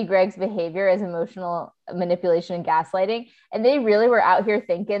see Greg's behavior as emotional manipulation and gaslighting, and they really were out here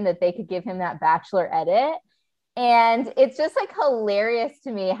thinking that they could give him that Bachelor edit. And it's just like hilarious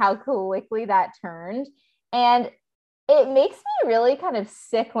to me how quickly that turned. And it makes me really kind of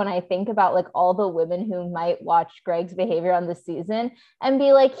sick when I think about like all the women who might watch Greg's behavior on the season and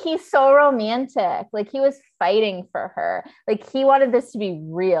be like, he's so romantic. Like, he was fighting for her. Like, he wanted this to be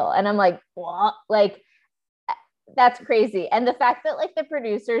real. And I'm like, what? Like, that's crazy. And the fact that like the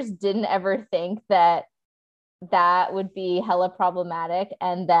producers didn't ever think that that would be hella problematic,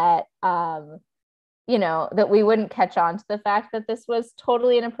 and that, you know, that we wouldn't catch on to the fact that this was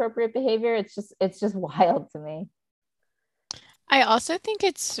totally inappropriate behavior. It's just wild to me. I also think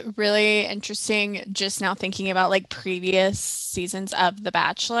it's really interesting just now thinking about like previous seasons of The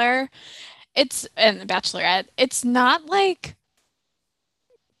Bachelor. And The Bachelorette. It's not like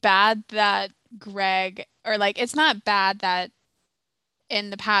bad that Greg, or like it's not bad that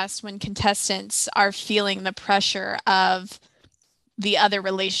in the past when contestants are feeling the pressure of the other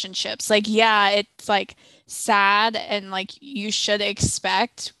relationships. Like, yeah, it's like sad, and like you should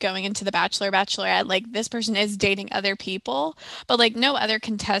expect going into the Bachelor, Bachelorette, like this person is dating other people, but like no other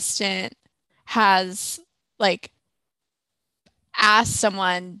contestant has like asked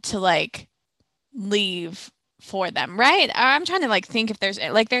someone to like leave for them, right? I'm trying to like think if there's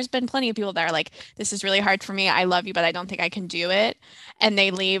been plenty of people that are like, this is really hard for me. I love you, but I don't think I can do it. And they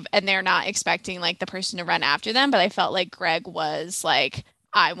leave, and they're not expecting like the person to run after them. But I felt like Greg was like,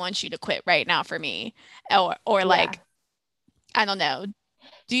 I want you to quit right now for me. Or like, I don't know.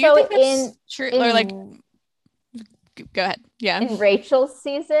 Do you think that's true? Or like, go ahead. Yeah. In Rachel's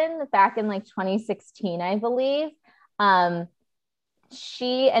season back in like 2016, I believe,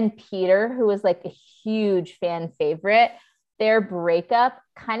 she and Peter, who was like a huge fan favorite, their breakup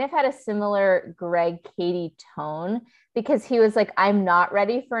kind of had a similar Greg Katie tone, because he was like, I'm not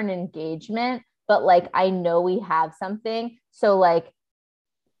ready for an engagement, but like I know we have something, so like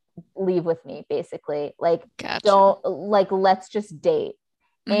leave with me, basically, like don't, like, let's just date.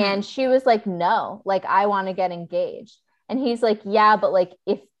 And she was like, no, like I want to get engaged. And he's like, yeah, but like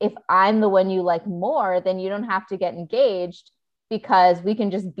if I'm the one you like more, then you don't have to get engaged, because we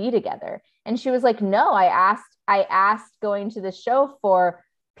can just be together. And she was like, no, I asked going to the show for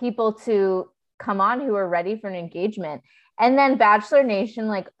people to come on who are ready for an engagement. And then Bachelor Nation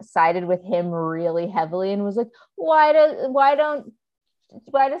like sided with him really heavily and was like, why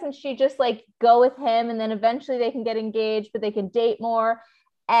doesn't she just like go with him, and then eventually they can get engaged, but they can date more.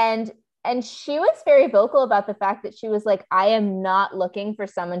 And she was very vocal about the fact that she was like, I am not looking for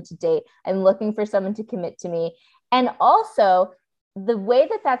someone to date. I'm looking for someone to commit to me. And also, the way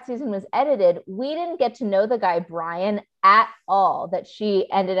that season was edited, we didn't get to know the guy Brian at all that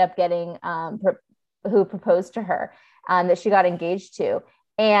she ended up getting, who proposed to her, that she got engaged to.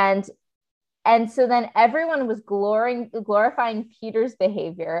 And so then everyone was glorifying Peter's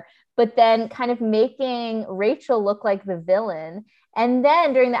behavior, but then kind of making Rachel look like the villain. And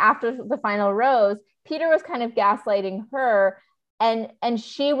then after the final rose, Peter was kind of gaslighting her, and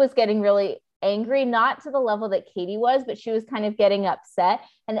she was getting really angry, not to the level that Katie was, but she was kind of getting upset.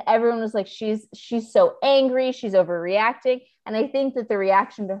 And everyone was like, she's so angry, she's overreacting. And I think that the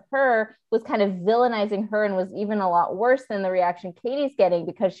reaction to her was kind of villainizing her, and was even a lot worse than the reaction Katie's getting,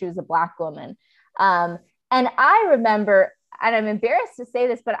 because she was a Black woman. And I remember, and I'm embarrassed to say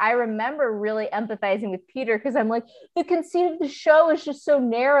this, but I remember really empathizing with Peter, because I'm like, the conceit of the show is just so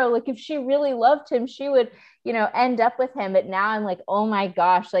narrow. Like, if she really loved him, she would, you know, end up with him. But now I'm like, oh my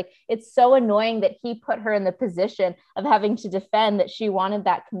gosh, like it's so annoying that he put her in the position of having to defend that she wanted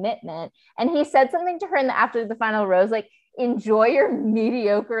that commitment. And he said something to her after the final rose, like, enjoy your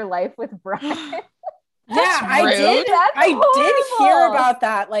mediocre life with Brian. That's I rude. did. That's I did hear horrible. about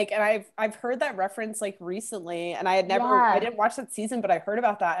that. Like, and I've heard that reference like recently, and I had never, Yeah. I didn't watch that season, but I heard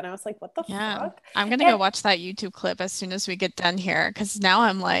about that, and I was like, what the Yeah. fuck? I'm gonna And go watch that YouTube clip as soon as we get done here, because now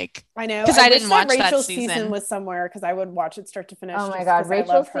I'm like, I know, because I I wish didn't that watch that Rachel's season. season was somewhere because I would watch it start to finish. Oh my just God, 'cause I Rachel's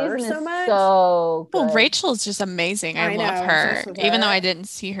love her season so is much. so good. Well, Rachel's just amazing. I I love know, I'm her. obsessed with Even though her. I didn't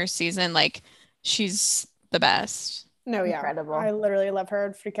see her season, like she's the best. No, yeah, Incredible. I literally love her.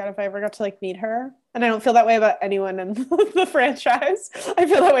 I'd freak out if I ever got to like meet her. And I don't feel that way about anyone in the franchise. I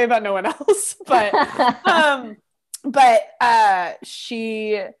feel that way about no one else. But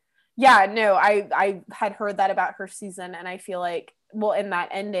she, yeah, no, I had heard that about her season, and I feel like, well, in that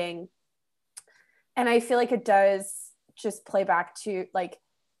ending, and I feel like it does just play back to like,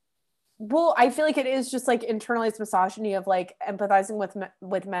 well, I feel like it is just like internalized misogyny of like empathizing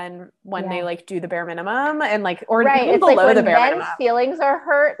with men when they like do the bare minimum and like, or right, even it's like below when the bare men's minimum. feelings are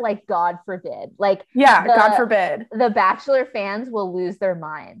hurt, like God forbid, like God forbid, the Bachelor fans will lose their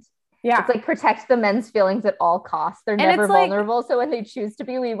mind. Yeah, it's like protect the men's feelings at all costs. They're never vulnerable, like, so when they choose to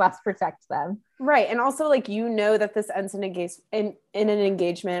be, we must protect them. Right, and also like that this ends in in an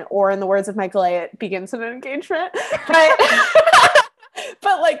engagement, or in the words of Michael A, it begins in an engagement. But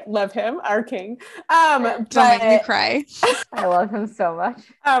but like, love him, our king. Don't make me cry. I love him so much.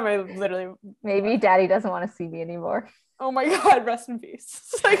 I literally maybe Daddy doesn't want to see me anymore. Oh my God, rest in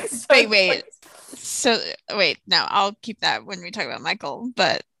peace. Like, wait, no, I'll keep that when we talk about Michael,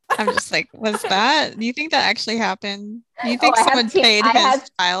 but I'm just like, was that? Do you think that actually happened? Do you think someone paid his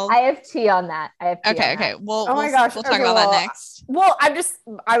child? I have tea on that. Okay. Well, oh my gosh, we'll talk about that next. Well,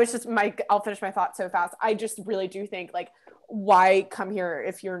 I'll finish my thought so fast. I just really do think like, why come here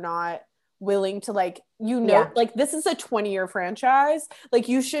if you're not willing to like, like this is a 20-year franchise. Like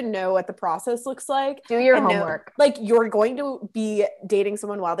you should know what the process looks like. Do your homework. Like you're going to be dating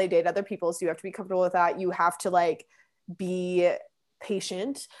someone while they date other people. So you have to be comfortable with that. You have to like be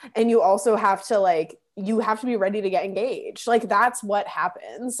patient, and you also have to be ready to get engaged. Like that's what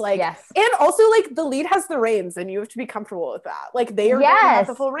happens. Like, yes. And also like the lead has the reins, and you have to be comfortable with that. Like they are going to have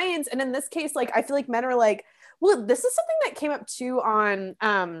the full reins. And in this case, like I feel like men are like, well, this is something that came up too on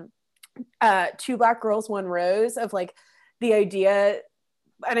Two Black Girls, One Rose, of like the idea,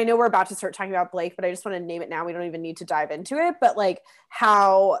 and I know we're about to start talking about Blake, but I just want to name it now. We don't even need to dive into it, but like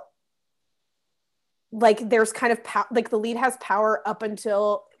how like there's kind of like the lead has power up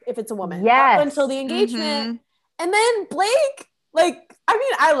until, if it's a woman, up until the engagement. And then Blake, like, I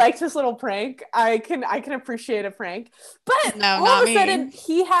mean, I liked this little prank. I can appreciate a prank, but all of a sudden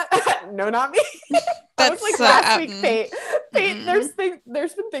he had no, not me. That was like last week, Pate. There's been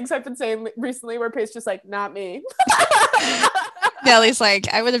things I've been saying recently where Pate's just like, not me. Nellie's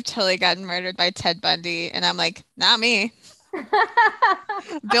like, I would have totally gotten murdered by Ted Bundy, and I'm like, not me.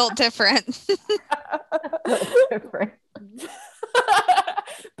 Built different.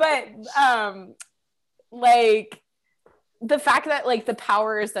 But like the fact that like the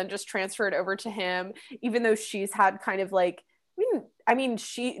power is then just transferred over to him, even though she's had kind of like, I mean,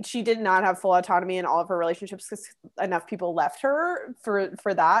 she did not have full autonomy in all of her relationships because enough people left her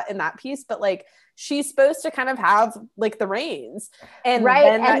for that in that piece, but like she's supposed to kind of have like the reins, and right,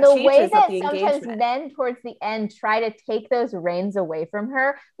 then and the way that sometimes men towards the end try to take those reins away from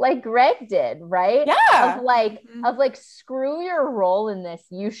her, like Greg did, right? Yeah, of like screw your role in this,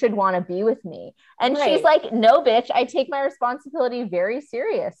 you should want to be with me, and she's like, no bitch, I take my responsibility very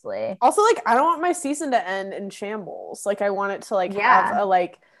seriously. Also, like, I don't want my season to end in shambles. Like I want it to like have a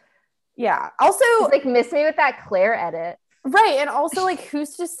like, also she's like, miss me with that Claire edit. Right, and also like,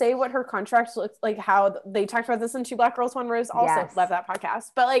 who's to say what her contract looks like? How they talked about this in Two Black Girls, One Rose. Also, love that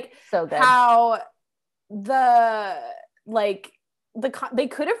podcast. But like, so good. How they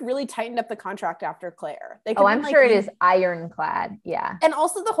could have really tightened up the contract after Claire. I'm sure it is ironclad. Yeah, and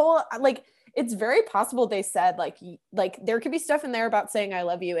also the whole like, it's very possible they said like there could be stuff in there about saying I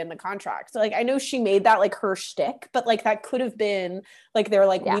love you in the contract. So like I know she made that like her shtick, but like that could have been like they were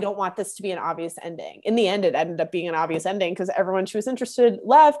like, we don't want this to be an obvious ending. In the end, it ended up being an obvious ending because everyone she was interested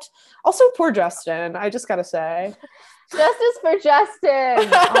left. Also, poor Justin. I just gotta say, justice for Justin.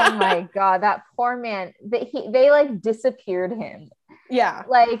 Oh my God, that poor man. They like disappeared him. Yeah,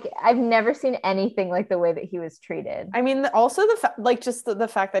 like I've never seen anything like the way that he was treated. I mean, also the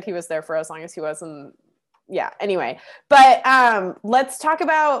fact that he was there for as long as he was, and anyway. But let's talk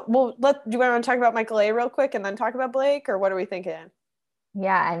about. Do you want to talk about Michael A real quick and then talk about Blake, or what are we thinking?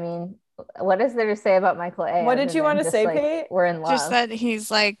 Yeah, I mean, what is there to say about Michael A? What did you want to say, like, Pate? We're in love. Just that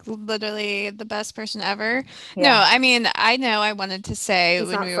he's like literally the best person ever. Yeah. No, I mean, I know I wanted to say he's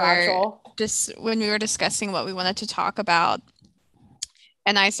when we were discussing what we wanted to talk about.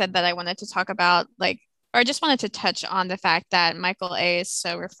 And I said that I wanted to talk about like or I just wanted to touch on the fact that Michael A is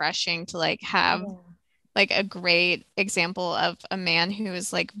so refreshing to like have like a great example of a man who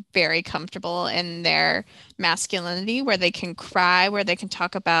is like very comfortable in their masculinity, where they can cry, where they can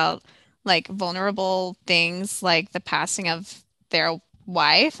talk about like vulnerable things like the passing of their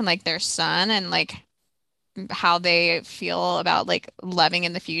wife and like their son and like how they feel about like loving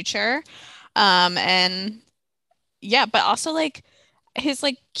in the future. And yeah, but also like his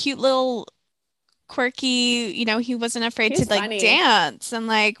like cute little quirky, he wasn't afraid to He's like funny. dance and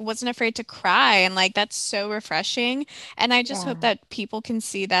like wasn't afraid to cry, and like that's so refreshing. And I just hope that people can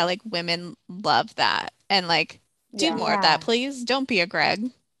see that like women love that and like do more of that, please. Don't be a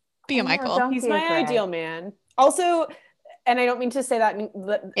Greg. Be a Michael. He's my ideal man. Also, and I don't mean to say that.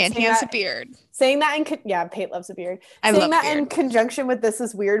 And he has a beard. Saying that Pate loves a beard. I saying love that beard. in conjunction with this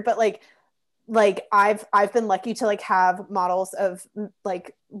is weird, but like I've been lucky to like have models of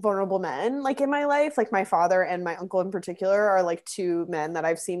like vulnerable men like in my life. Like my father and my uncle in particular are like two men that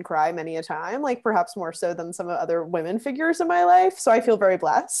I've seen cry many a time, like perhaps more so than some other women figures in my life. So I feel very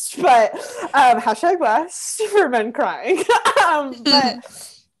blessed. But hashtag blessed for men crying.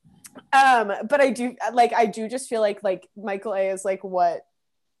 But I do just feel like Michael A is like what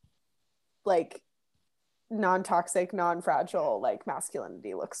like non-toxic, non-fragile like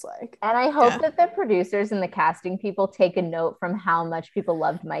masculinity looks like. And I hope that the producers and the casting people take a note from how much people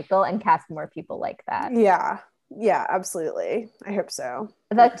loved Michael and cast more people like that. Yeah, absolutely. I hope so.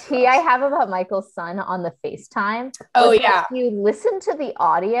 The tea I have about Michael's son on the FaceTime. If you listen to the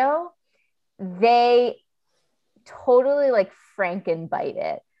audio, they totally like Frankenbite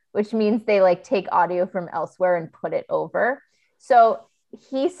it, which means they like take audio from elsewhere and put it over. So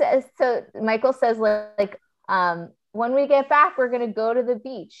Michael says like when we get back, we're going to go to the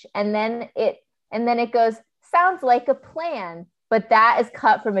beach. And then it goes, sounds like a plan, but that is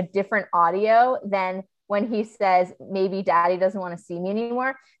cut from a different audio than when he says, maybe daddy doesn't want to see me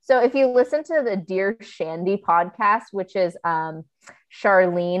anymore. So if you listen to the Dear Shandy podcast, which is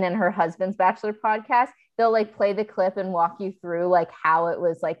Charlene and her husband's Bachelor podcast, they'll like play the clip and walk you through like how it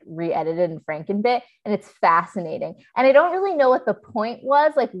was like re-edited and Frankenbit, and it's fascinating. And I don't really know what the point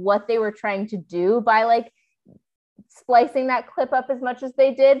was, like what they were trying to do by like splicing that clip up as much as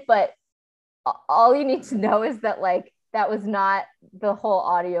they did, but all you need to know is that like that was not the whole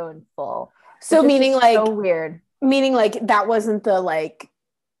audio in full. So meaning like so weird. Meaning like that wasn't the like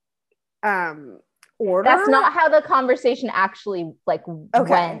order. That's not how the conversation actually like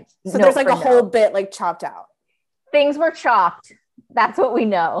went. So there's like a whole bit like chopped out. Things were chopped. That's what we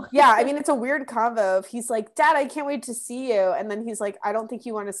know. Yeah, I mean, it's a weird convo. If he's like, Dad, I can't wait to see you. And then he's like, I don't think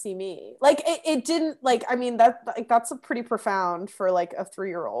you want to see me. Like, it didn't, like, I mean, that's a pretty profound for, like, a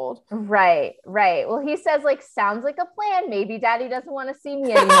 3-year-old. Right. Well, he says, like, sounds like a plan. Maybe Daddy doesn't want to see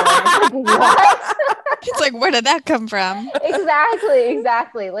me anymore. Like, what? It's like, where did that come from?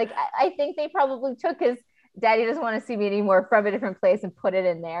 Exactly. Like, I think they probably took his Daddy doesn't want to see me anymore from a different place and put it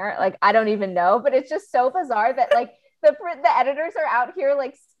in there. Like, I don't even know. But it's just so bizarre that, like, the editors are out here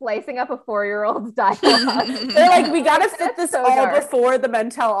like splicing up a 4-year-old's dialogue. They're like, we gotta fit this so all dark. Before the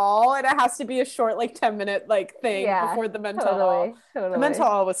men tell all, and it has to be a short like 10-minute like thing before the men tell all. Totally. The men tell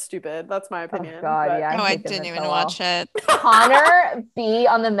all was stupid. That's my opinion. Oh God, yeah. I didn't even watch it. Connor B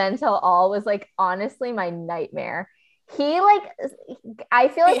on the men tell all was like honestly my nightmare. He like, I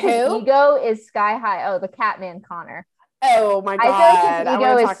feel like his ego is sky high. Oh, the Catman Connor. Oh my God. I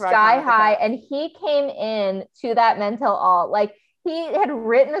feel like his ego is sky high, and he came in to that mental all like he had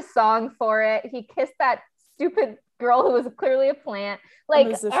written a song for it. He kissed that stupid girl who was clearly a plant. Like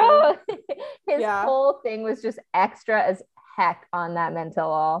his whole thing was just extra as heck on that mental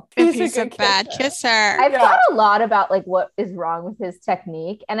all. He's a bad kisser. I've thought a lot about like what is wrong with his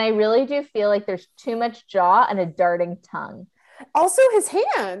technique, and I really do feel like there's too much jaw and a darting tongue. Also his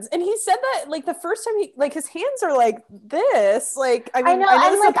hands, and he said that like the first time he like his hands are like this, like I mean I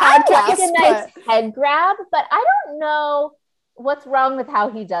know this is a podcast, like a nice head grab, but I don't know what's wrong with how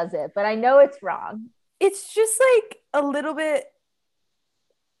he does it, but I know it's wrong. It's just like a little bit,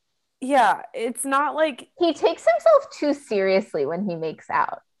 it's not like he takes himself too seriously when he makes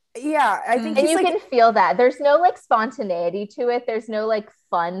out. I think and you can feel that there's no like spontaneity to it, there's no like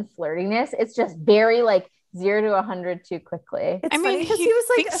fun flirtiness, it's just very like 0 to 100 too quickly. I mean, he was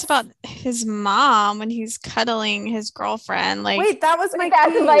like thinks about his mom when he's cuddling his girlfriend. Like, wait, that was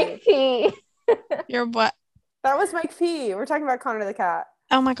Mike P. You're what? That was Mike P. We're talking about Connor the cat.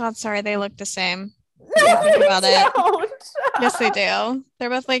 Oh my God, sorry, they look the same. No, they don't. Yes, they do. They're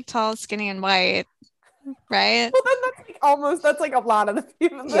both like tall, skinny, and white, right? Well, then that's like a lot of the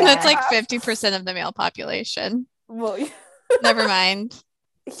people. That's like 50% of the male population. Well, never mind.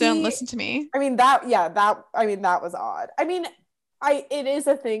 Don't listen to me. I mean, that was odd. I mean, it is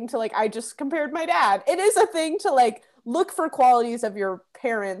a thing to like, I just compared my dad. It is a thing to like look for qualities of your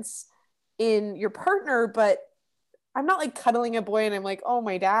parents in your partner, but I'm not like cuddling a boy and I'm like, oh,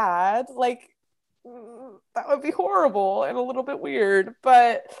 my dad. Like, that would be horrible and a little bit weird.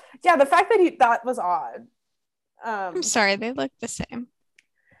 But yeah, the fact that was odd. I'm sorry, they look the same.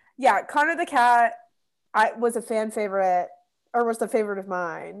 Yeah, Connor the cat, was a fan favorite, or was the favorite of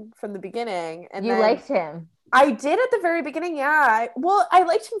mine from the beginning. And you liked him. I did at the very beginning, yeah. I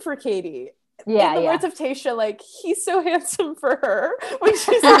liked him for Katie. Yeah, in the words of Tayshia, like, he's so handsome for her when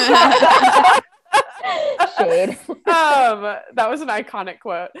she's shade. That was an iconic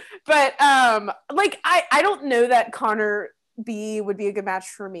quote. But like, I don't know that Connor B would be a good match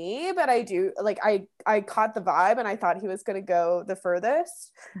for me, but I do like, I caught the vibe and I thought he was going to go the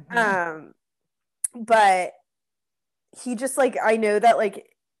furthest. But he just like, I know that like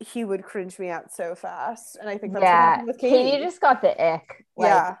he would cringe me out so fast, and I think that's what happened with Katie. Katie just got the ick.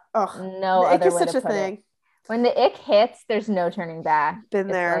 Like, no other way to put it. When the ick hits, there's no turning back. Been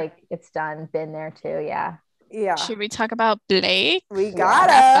there. Like, it's done. Been there too. Yeah. Should we talk about Blake? We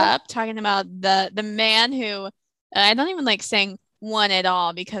gotta wrap up talking about the man who I don't even like saying won it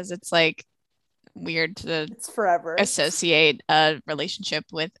all, because it's like weird to it's forever associate a relationship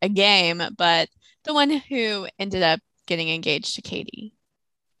with a game, but the one who ended up getting engaged to Katie.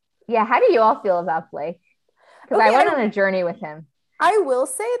 Yeah, how do you all feel about Blake? Because I went on a journey with him. I will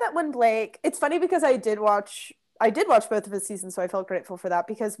say that when Blake, it's funny because I did watch both of his seasons, so I felt grateful for that,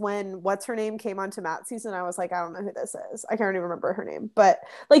 because when what's her name came onto Matt's season, I was like, I don't know who this is. I can't even remember her name, but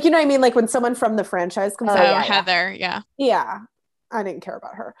like, you know what I mean? Like when someone from the franchise comes out. Heather, yeah. I didn't care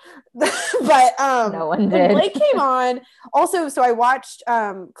about her. But no one did. When Blake came on, also, so I watched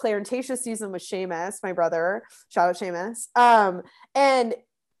Claire and Tayshia's season with Seamus, my brother. Shout out Seamus. And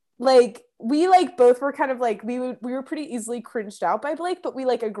like we like both were kind of like we were pretty easily cringed out by Blake, but we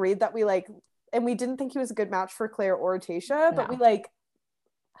like agreed that we like, and we didn't think he was a good match for Claire or Tayshia, but we like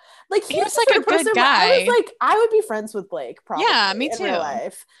he was like a good guy. I was like, I would be friends with Blake probably. Yeah, me too. In real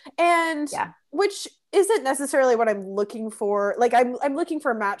life. And which isn't necessarily what I'm looking for. Like I'm looking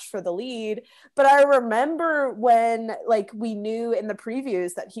for a match for the lead, but I remember when like we knew in the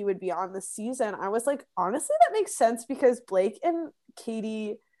previews that he would be on the season, I was like, honestly, that makes sense, because Blake and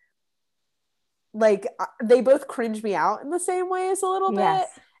Katie, like they both cringe me out in the same ways a little bit.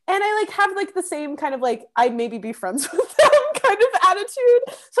 And I like have like the same kind of like, I'd maybe be friends with them kind of attitude.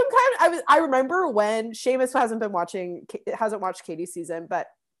 So I remember when Seamus hasn't watched Katie's season, but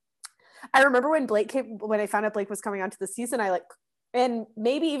I remember when I found out Blake was coming onto the season, I like, and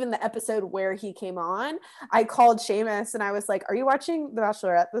maybe even the episode where he came on, I called Seamus and I was like, are you watching The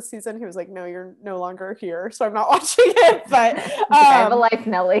Bachelorette this season? He was like, no, you're no longer here, so I'm not watching it. But I have a life,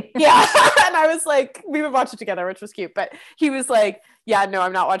 Nelly. Yeah. And I was like, we would watch it together, which was cute. But he was like, yeah, no,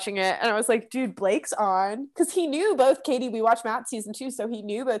 I'm not watching it. And I was like, dude, Blake's on. Because he knew both Katie. We watched Matt's season 2, so he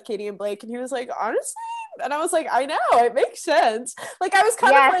knew both Katie and Blake. And he was like, honestly? And I was like, I know, it makes sense. Like, I was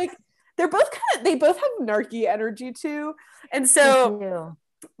kind of like, they both have narky energy too. And so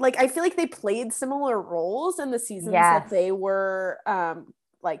like, I feel like they played similar roles in the seasons that they were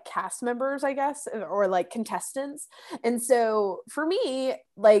like cast members, I guess, or like contestants. And so for me,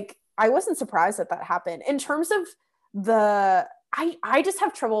 like, I wasn't surprised that happened. In terms of I just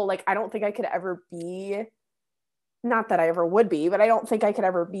have trouble, like, I don't think I could ever be, not that I ever would be, but I don't think I could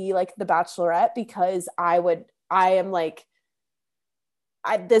ever be like the Bachelorette, because I am like,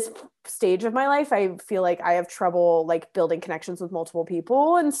 at this stage of my life, I feel like I have trouble like building connections with multiple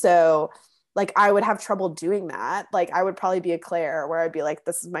people. And so like, I would have trouble doing that. Like, I would probably be a Claire, where I'd be like,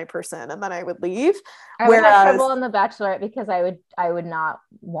 this is my person, and then I would leave. I would have trouble on The Bachelorette, because I would not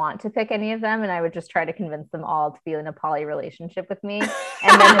want to pick any of them, and I would just try to convince them all to be in a poly relationship with me,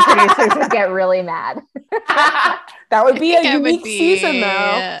 and then the producers would get really mad. That would be a unique season,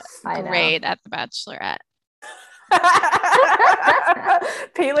 though. Great at The Bachelorette.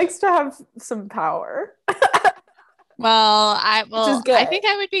 Pay likes to have some power. Well, I think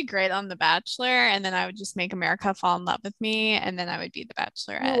I would be great on The Bachelor, and then I would just make America fall in love with me, and then I would be The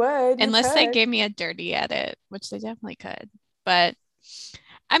Bachelorette. Unless they gave me a dirty edit, which they definitely could. But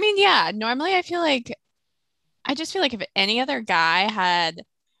I mean, yeah, normally I just feel like if any other guy had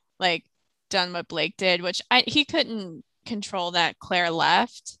like done what Blake did, which he couldn't control that Claire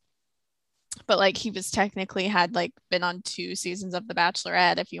left, but like he was technically had like been on 2 seasons of The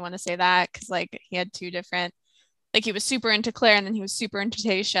Bachelorette, if you want to say that, because like he had 2 different, like he was super into Claire and then he was super into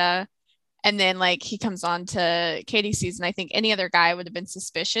Tayshia, And then like he comes on to Katie's season. I think any other guy would have been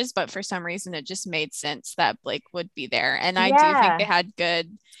suspicious, but for some reason it just made sense that Blake would be there. And I do think they had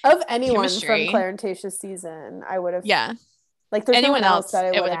good of anyone chemistry. from Claire and Tasha's season. I would have, yeah. Like there's Anyone no one else that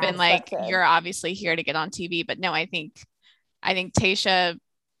I it would have been expected. like, you're obviously here to get on TV. But no, I think Tasha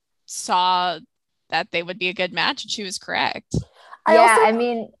saw that they would be a good match, and she was correct. Sorry,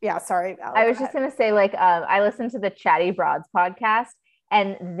 Allie, I was just gonna say, like, I listened to the Chatty Broads podcast,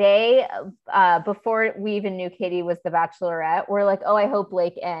 and they before we even knew Katie was the Bachelorette, were like, oh, I hope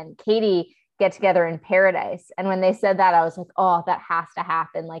Blake and Katie get together in paradise. And when they said that, I was like, oh, that has to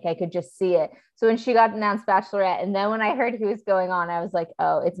happen. Like I could just see it. So when she got announced Bachelorette, and then when I heard he was going on, I was like,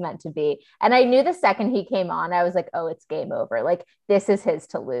 oh, it's meant to be. And I knew the second he came on, I was like, oh, it's game over. Like this is his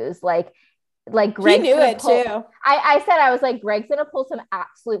to lose. Like Greg knew it too. I said, I was like, Greg's gonna pull some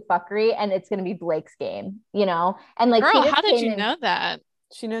absolute fuckery, and it's gonna be Blake's game, you know? And like, girl, how did you know that?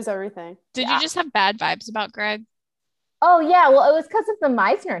 She knows everything. Did you just have bad vibes about Greg? Oh yeah, well, it was because of the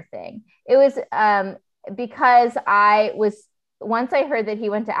Meisner thing. It was because once I heard that he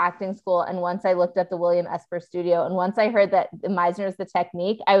went to acting school, and once I looked up the William Esper studio, and once I heard that the Meisner is the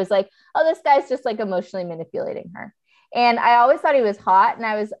technique, I was like, oh, this guy's just like emotionally manipulating her. And I always thought he was hot, and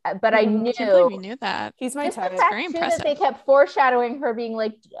I knew. I can't believe you knew that. He's my type. It's very impressive. That they kept foreshadowing her being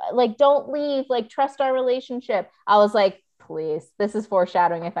like, don't leave, like trust our relationship. I was like, please, this is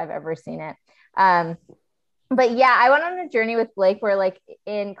foreshadowing if I've ever seen it. But yeah, I went on a journey with Blake where like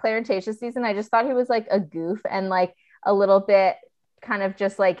in Claire and Tasha's season, I just thought he was like a goof and like a little bit kind of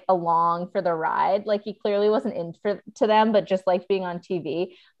just like along for the ride. Like he clearly wasn't to them, but just liked being on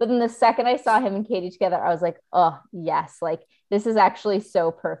TV. But then the second I saw him and Katie together, I was like, oh yes, like this is actually so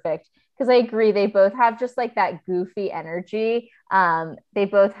perfect. Because I agree, they both have just like that goofy energy. They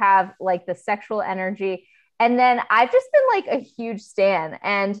both have like the sexual energy. And then I've just been like a huge stan,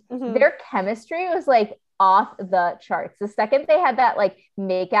 and their chemistry was like off the charts. The second they had that like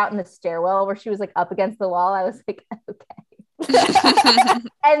make out in the stairwell where she was like up against the wall, I was like, okay.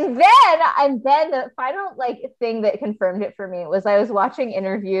 and then the final like thing that confirmed it for me was I was watching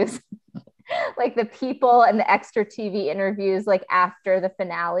interviews like the People and the Extra TV interviews like after the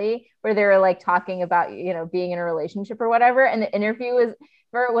finale where they were like talking about, you know, being in a relationship or whatever, and the interview was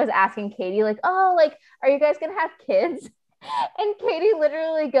asking Katie like, oh, like, are you guys gonna have kids? And Katie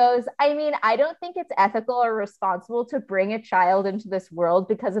literally goes, I mean, I don't think it's ethical or responsible to bring a child into this world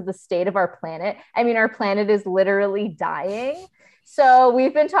because of the state of our planet. I mean, our planet is literally dying. So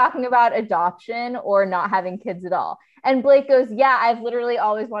we've been talking about adoption or not having kids at all. And Blake goes, yeah, I've literally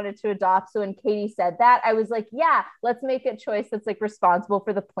always wanted to adopt. So when Katie said that, I was like, yeah, let's make a choice that's like responsible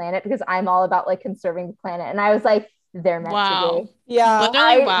for the planet, because I'm all about like conserving the planet. And I was like, they're meant to be. Yeah.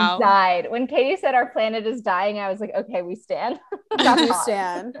 Literally, I died. When Katie said our planet is dying, I was like, okay, we stand. We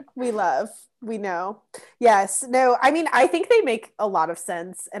stand. We love. We know. Yes. No, I mean, I think they make a lot of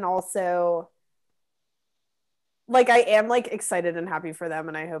sense. And also, like, I am like excited and happy for them,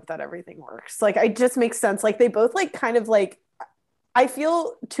 and I hope that everything works. Like, it just makes sense. Like, they both like kind of like, I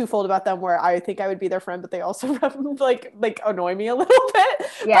feel twofold about them, where I think I would be their friend, but they also like annoy me a little bit.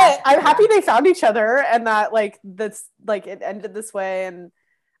 Yeah, but I'm happy they found each other, and that like that's like it ended this way. And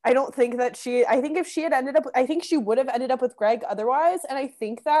I don't think that I think if she had ended up, I think she would have ended up with Greg otherwise, and I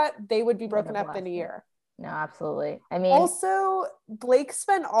think that they would be broken up in a year. No, absolutely. I mean, also Blake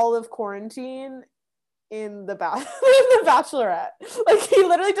spent all of quarantine in the Bachelorette. Like, he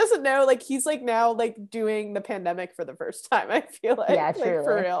literally doesn't know, like, he's like now like doing the pandemic for the first time, I feel like. Yeah, truly. Like,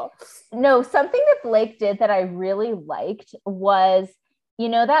 for real. No, something that Blake did that I really liked was, you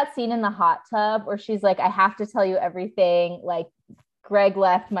know, that scene in the hot tub where she's like, I have to tell you everything, like Greg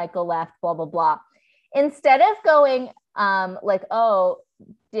left, Michael left, blah blah blah. Instead of going like, oh,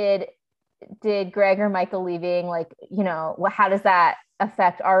 did Greg or Michael leaving, like, you know, how does that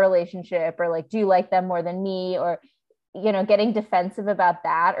affect our relationship, or like, do you like them more than me, or, you know, getting defensive about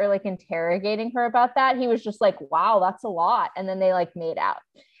that, or like interrogating her about that, he was just like, wow, that's a lot. And then they like made out,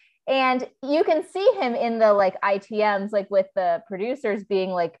 and you can see him in the like ITMs, like with the producers being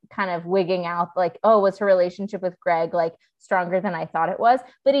like kind of wigging out like, oh, was her relationship with Greg like stronger than I thought it was?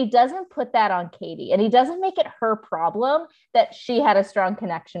 But he doesn't put that on Katie, and he doesn't make it her problem that she had a strong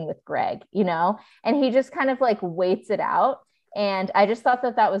connection with Greg, you know, and he just kind of like waits it out. And I just thought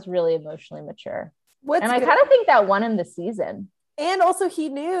that was really emotionally mature. And I kind of think that won him the season. And also he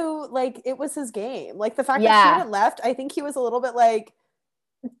knew like it was his game. Like the fact that she hadn't left, I think he was a little bit like,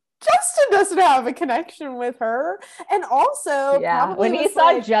 Justin doesn't have a connection with her. And also when he saw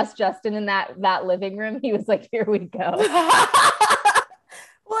like, Justin in that living room, he was like, here we go.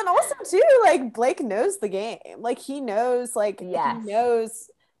 Well, and also too, like Blake knows the game. Like he knows, like he knows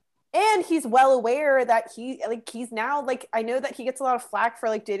and he's well aware that he's now like, I know that he gets a lot of flack for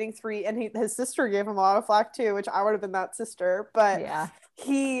like dating three, and his sister gave him a lot of flack too, which I would have been that sister. But Yeah.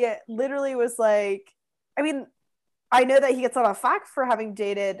 he literally was like, I mean, I know that he gets a lot of flack for having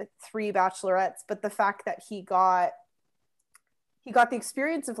dated 3 bachelorettes, but the fact that he got the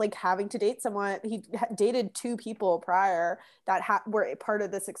experience of like having to date someone, he dated 2 people prior that were a part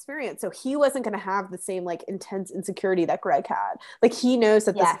of this experience, so he wasn't going to have the same like intense insecurity that Greg had. Like, he knows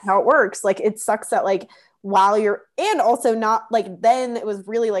that this is how it works. Like, it sucks that like while you're, and also not like, then it was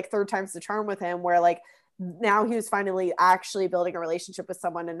really like 3rd time's the charm with him, where like now he was finally actually building a relationship with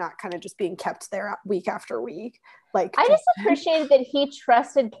someone and not kind of just being kept there week after week. Like, I just appreciated that he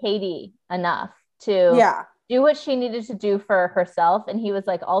trusted Katie enough to do what she needed to do for herself. And he was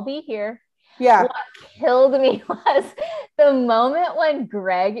like, I'll be here. Yeah. What killed me was the moment when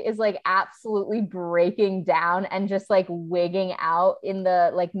Greg is like absolutely breaking down and just like wigging out in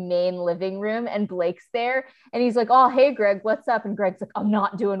the like main living room, and Blake's there and he's like, oh, hey Greg, what's up? And Greg's like, I'm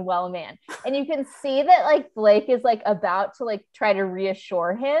not doing well, man. And you can see that like Blake is like about to like try to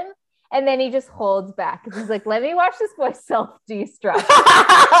reassure him. And then he just holds back because he's like, let me watch this boy self-destruct.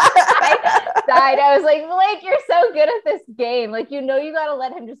 I died. I was like, Blake, you're so good at this game. Like, you got to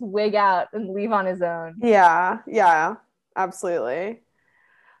let him just wig out and leave on his own. Yeah, absolutely.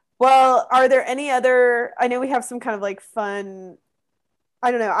 Well, are there any other, I know we have some kind of like fun,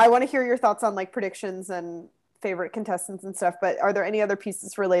 I don't know, I want to hear your thoughts on like predictions and favorite contestants and stuff, but are there any other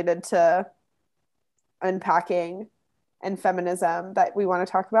pieces related to unpacking and feminism that we want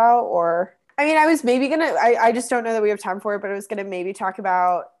to talk about? Or, I mean, I was maybe gonna, I just don't know that we have time for it, but I was gonna maybe talk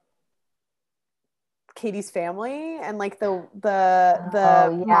about Katie's family and like the mom.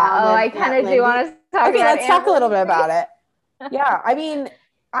 I kind of do want to talk about it. Let's talk a little bit about it. Yeah, I mean,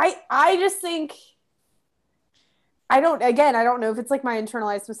 I just think, I don't know if it's like my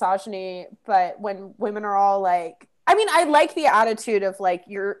internalized misogyny, but when women are all like, I mean, I like the attitude of like,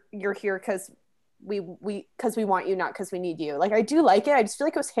 you're here because we want you, not because we need you. Like, I do like it. I just feel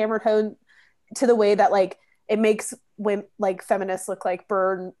like it was hammered home to the way that like it makes women, like feminists, look like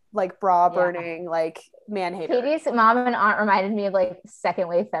bra burning, like man haters. Katie's mom and aunt reminded me of like second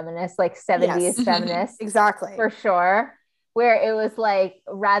wave feminists, like 70s feminists. Exactly. For sure. Where it was like,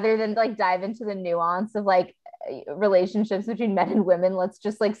 rather than like dive into the nuance of like relationships between men and women, let's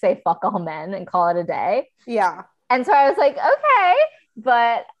just like say fuck all men and call it a day. Yeah. And so I was like, okay,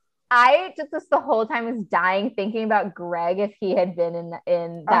 but I just the whole time was dying thinking about Greg if he had been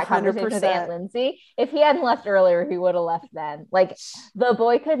in that 100%. Conversation with Aunt Lindsay. If he hadn't left earlier, he would have left then. Like, the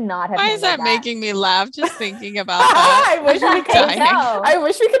boy could not have. Why is that making me laugh just thinking about that? I wish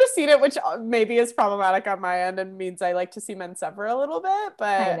we could have seen it, which maybe is problematic on my end and means I like to see men suffer a little bit.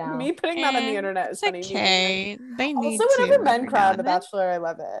 But me putting that on the internet is funny. Okay, they need also, whenever men cry on The Bachelor, I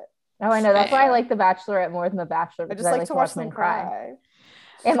love it. Oh, I know. That's why I like The Bachelorette more than The Bachelor. I just like to watch them cry.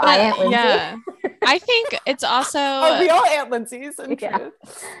 Am I Aunt Lindsay? Yeah. I think it's also we all Aunt Lindsay's in truth.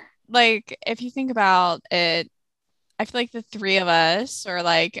 Like, if you think about it, I feel like the 3 of us, or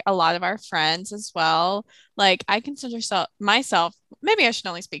like a lot of our friends as well, like I consider myself, maybe I should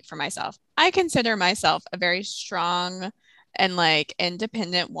only speak for myself. I consider myself a very strong and like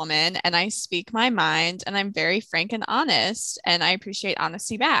independent woman, and I speak my mind, and I'm very frank and honest, and I appreciate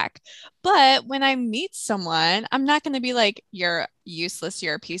honesty back. But when I meet someone, I'm not going to be like, you're useless,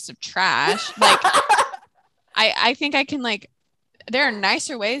 you're a piece of trash. Like, I think I can, like, there are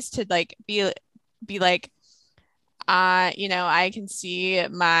nicer ways to like be like, I can see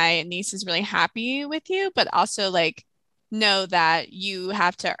my niece is really happy with you, but also like know that you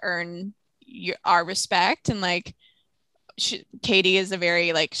have to earn our respect. And like, Katie is a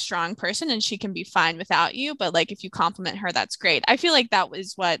very like strong person and she can be fine without you, but like if you compliment her, that's great. I feel like that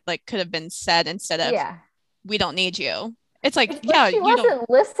was what like could have been said instead of we don't need you. It's like, she wasn't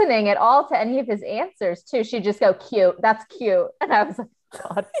listening at all to any of his answers too. She'd just go, cute, that's cute. And I was like,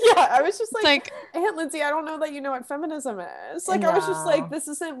 God. Yeah, I was just like, Aunt Lindsay, I don't know that you know what feminism is. Like, I was just like, this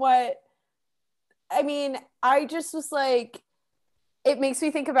isn't what, I mean, I just was like, it makes me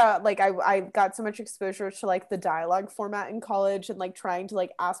think about like I got so much exposure to like the dialogue format in college and like trying to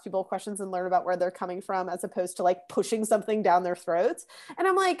like ask people questions and learn about where they're coming from as opposed to like pushing something down their throats. And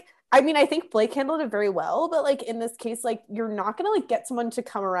I'm like, I mean, I think Blake handled it very well, but like in this case, like you're not gonna like get someone to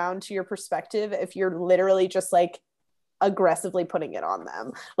come around to your perspective if you're literally just like aggressively putting it on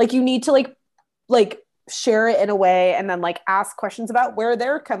them. Like you need to like share it in a way and then like ask questions about where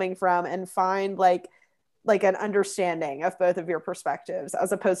they're coming from and find like an understanding of both of your perspectives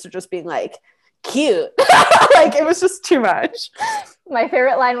as opposed to just being like cute. Like it was just too much. My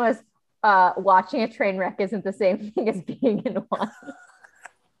favorite line was watching a train wreck isn't the same thing as being in one.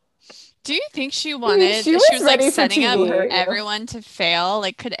 Do you think she wanted, she she was was like ready for setting up TV. everyone to fail?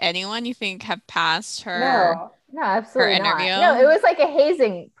 Like, could anyone you think have passed her No, absolutely not. interview? No, it was like a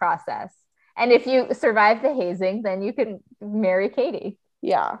hazing process. And if you survive the hazing, then you can marry Katie.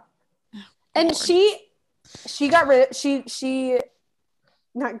 Yeah. Oh, And Lord. she got rid she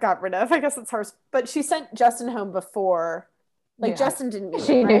not got rid of, I guess it's hers, but she sent Justin home before. Like, Yeah. Justin didn't mean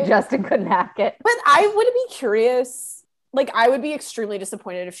She it, knew right? Justin couldn't hack it. But I would be curious. Like, I would be extremely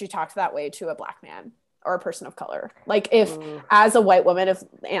disappointed if she talked that way to a black man or a person of color. Like, if as a white woman, if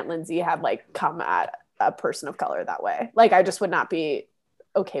Aunt Lindsay had like come at a person of color that way, like, I just would not be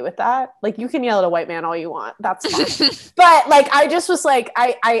okay with that. Like, you can yell at a white man all you want, that's fine. But like, I just was like,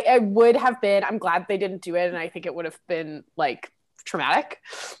 I would have been, I'm glad they didn't do it, and I think it would have been like traumatic,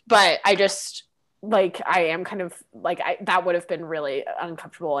 but I just like, I am kind of like, that would have been really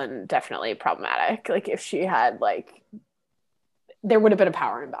uncomfortable and definitely problematic. Like, if she had like, there would have been a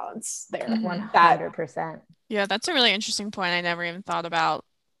power imbalance there. 100%. Yeah, that's a really interesting point. I never even thought about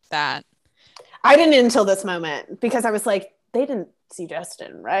that. I didn't until this moment, because I was like, they didn't see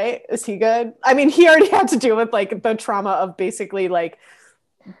Justin, right? Is he good? I mean, he already had to deal with like the trauma of basically like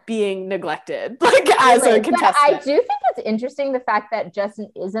being neglected, like, as a contestant. But I do think it's interesting the fact that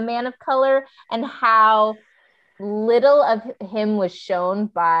Justin is a man of color and how little of him was shown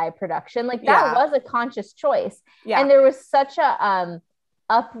by production. Like, that was a conscious choice. And there was such a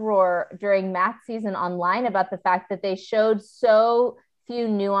uproar during Matt's season online about the fact that they showed so few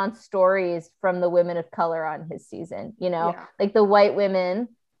nuanced stories from the women of color on his season. You know, like the white women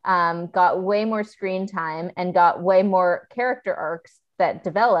got way more screen time and got way more character arcs that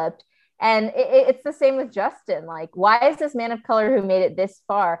developed. And it's the same with Justin. Like, why is this man of color who made it this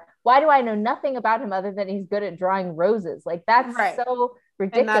far? Why do I know nothing about him other than he's good at drawing roses? Like, that's so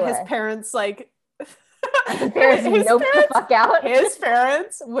ridiculous. And that his parents, like, his parents nope the fuck out. His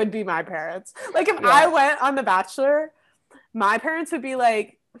parents would be my parents. Like, if I went on The Bachelor, my parents would be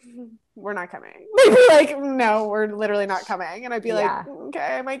like, we're not coming. They'd be like, no, we're literally not coming. And I'd be like,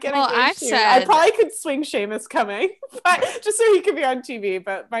 okay, I might get engaged here. I probably could swing Seamus coming, but just so he could be on TV.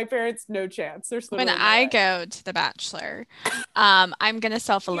 But my parents, no chance. There's when I go to The Bachelor, I'm gonna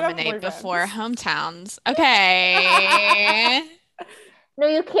self-eliminate before hometowns. Okay. No,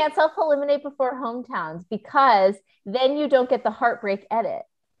 you can't self-eliminate before hometowns, because then you don't get the heartbreak edit.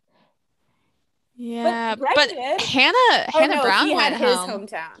 Yeah, but Hannah Brown went his home.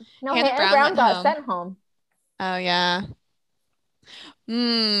 Hometown. No, Hannah Brown got sent home. Oh yeah.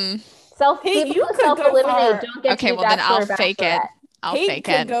 You could self-eliminate. Don't get okay, well then I'll fake it. I'll fake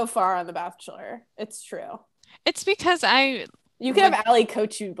it. Could go far on The Bachelor. It's true. It's because you could have Allie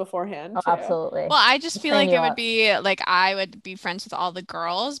coach you beforehand. Oh, absolutely. Well, I just feel like it would be like, I would be friends with all the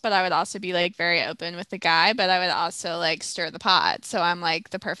girls, but I would also be like very open with the guy, but I would also like stir the pot. So I'm like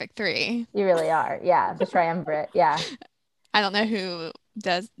the perfect 3. You really are. Yeah. The triumvirate. Yeah. I don't know who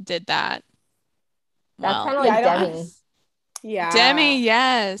did that. That's kind of like Demi. Yeah. Demi,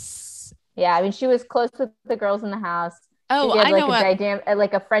 yes. Yeah. I mean, she was close with the girls in the house. Oh, I know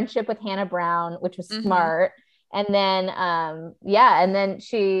like a friendship with Hannah Brown, which was smart. And then, and then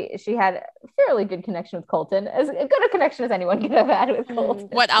she had a fairly good connection with Colton, as good a connection as anyone could have had with Colton.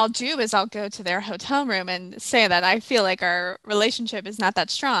 What I'll do is I'll go to their hotel room and say that I feel like our relationship is not that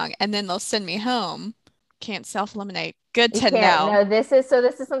strong, and then they'll send me home. Can't self-eliminate. Good to know. No, this is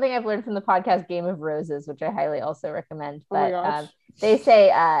something I've learned from the podcast Game of Roses, which I highly also recommend. But they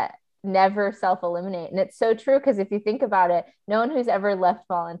say never self-eliminate, and it's so true, because if you think about it, no one who's ever left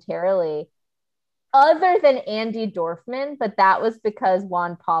voluntarily, other than Andy Dorfman, but that was because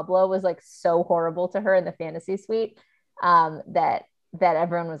Juan Pablo was like so horrible to her in the fantasy suite, that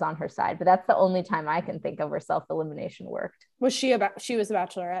everyone was on her side. But that's the only time I can think of where self-elimination worked. She was a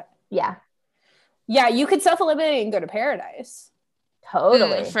Bachelorette? Yeah. Yeah, you could self-eliminate and go to Paradise.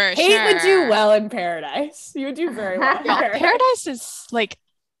 Totally. Kate would do well in Paradise. You would do very well in Paradise is like,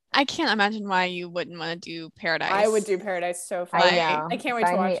 I can't imagine why you wouldn't want to do Paradise. I would do Paradise so fun. I can't wait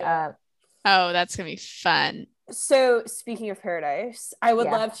to watch it. Oh, that's gonna be fun. So speaking of Paradise, I would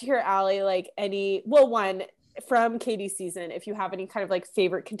love to hear, Allie, like one from Katie's season, if you have any kind of like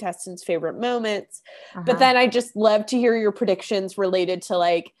favorite contestants, favorite moments, but then I just love to hear your predictions related to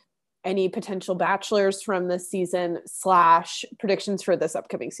like any potential bachelors from this season / predictions for this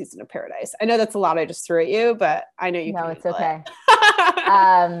upcoming season of Paradise. I know that's a lot I just threw at you, but I know you can. No, it's okay.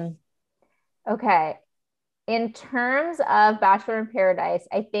 Okay. In terms of Bachelor in Paradise,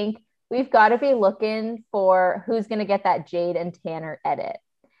 I think we've got to be looking for who's going to get that Jade and Tanner edit.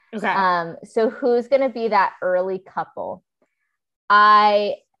 Okay. So who's going to be that early couple?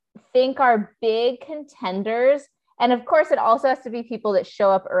 I think our big contenders, And of course, it also has to be people that show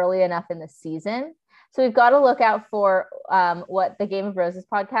up early enough in the season. So we've got to look out for what the Game of Roses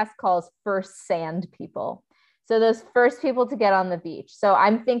podcast calls first sand people. So those first people to get on the beach. So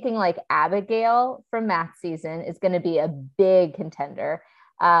I'm thinking like Abigail from Matt's season is going to be a big contender.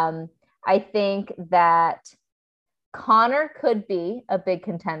 I think that Connor could be a big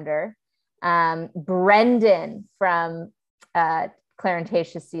contender. Brendan from Claire and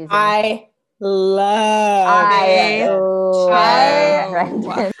Tayshia's season. I love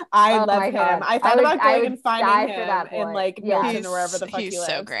Brendan. I love him. God. I thought about going and finding him in like Milton or wherever the fuck he lives. He's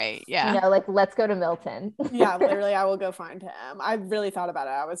so great. Yeah. You know, like let's go to Milton. Yeah, literally, I will go find him. I really thought about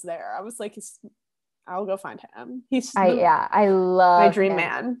it. I was there. I was like, I'll go find him. I love my dream him.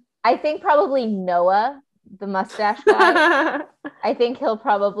 man. I think probably Noah, the mustache guy. I think he'll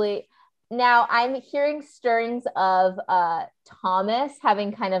probably. Now I'm hearing stirrings of Thomas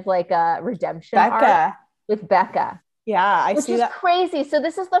having kind of like a redemption arc with Becca. Yeah, I see that. Which is crazy. So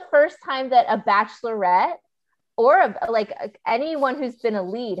this is the first time that a Bachelorette or anyone who's been a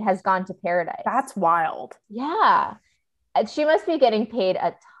lead has gone to Paradise. That's wild. Yeah. She must be getting paid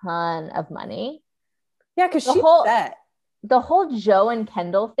a ton of money. Yeah, because the whole Joe and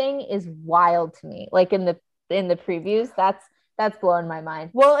Kendall thing is wild to me. Like in the previews, that's blowing my mind.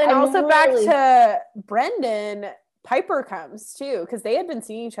 Well, and also back to Brendan, Piper comes too, because they had been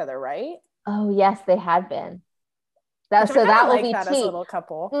seeing each other, right? Oh yes, they had been. That will be that as a little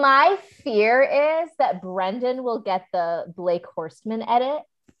couple. My fear is that Brendan will get the Blake Horstman edit.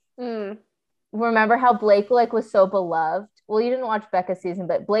 Remember how Blake was so beloved? Well, you didn't watch Becca's season,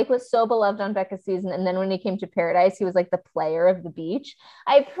 but Blake was so beloved on Becca's season. And then when he came to Paradise, he was like the player of the beach.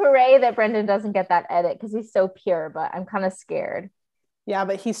 I pray that Brendan doesn't get that edit because he's so pure, but I'm kind of scared. Yeah,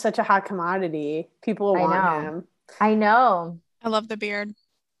 but he's such a hot commodity. People will want him. I know. I love the beard.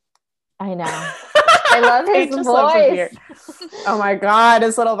 I know. I love his voice. Oh my God,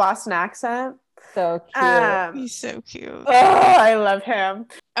 his little Boston accent. So cute. He's so cute. Oh, I love him.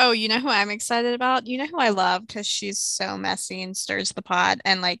 Oh, you know who I'm excited about? You know who I love because she's so messy and stirs the pot,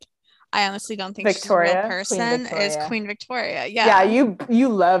 and like I honestly don't think Victoria. she's a real person. Is Queen Victoria? Yeah, you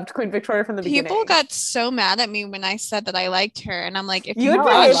loved Queen Victoria from the beginning. People got so mad at me when I said that I liked her, and I'm like, if you would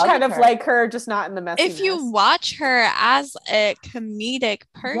behave kind of like her, just not in the messiness. If you watch her as a comedic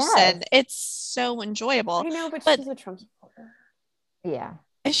person, it's so enjoyable. I know, but she's a Trump supporter. Yeah.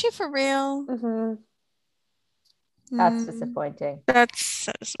 Is she for real? Mm-hmm. That's disappointing. That's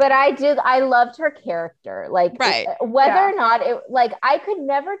so disappointing. But I loved her character. Like, whether or not it, like, I could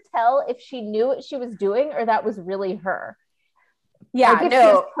never tell if she knew what she was doing or that was really her. Yeah, like, if she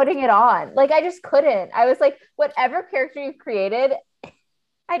was putting it on. Like, I just couldn't. I was like, whatever character you've created,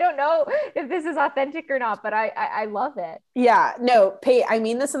 I don't know if this is authentic or not, but I love it. Yeah, no, Pate, I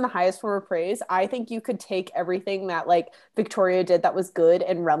mean this in the highest form of praise. I think you could take everything that like Victoria did that was good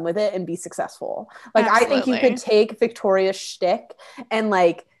and run with it and be successful. Like, absolutely. I think you could take Victoria's shtick and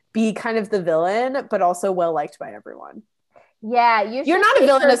like be kind of the villain, but also well liked by everyone. Yeah, you're not a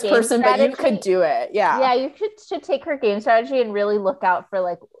villainous person, but you could do it. Yeah, you should take her game strategy and really look out for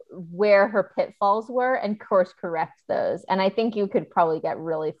like where her pitfalls were and course correct those. And I think you could probably get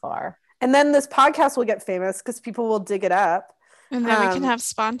really far. And then this podcast will get famous because people will dig it up. And then we can have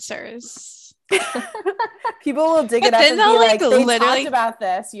sponsors. People will dig it up and be like, they talked about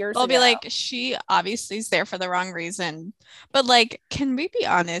this years ago. They'll be like, she obviously is there for the wrong reason. But like, can we be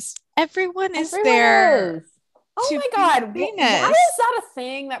honest? Everyone is there. Oh my God. Why is that a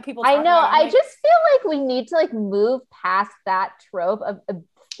thing that people talk about? I just feel like we need to like move past that trope of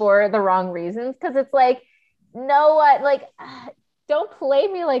for the wrong reasons. Cause it's like, don't play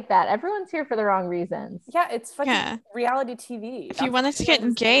me like that. Everyone's here for the wrong reasons. Yeah. It's fucking reality TV. If you wanted to get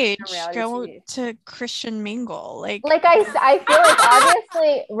engaged, go to Christian Mingle. Like I feel like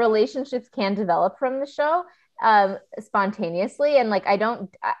obviously relationships can develop from the show spontaneously. And like, I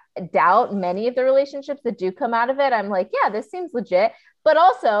don't doubt many of the relationships that do come out of it. I'm like, yeah, this seems legit. But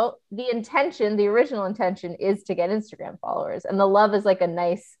also the original intention is to get Instagram followers. And the love is like a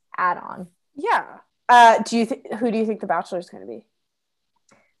nice add-on. Yeah. Who do you think The Bachelor is going to be?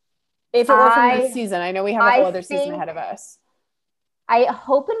 If it were from this season, I know we have a whole other season ahead of us. I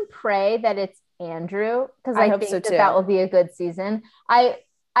hope and pray that it's Andrew, because I think that will be a good season. I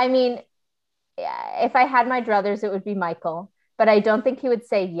mean, if I had my druthers, it would be Michael, but I don't think he would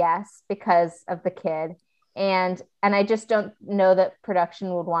say yes because of the kid. And I just don't know that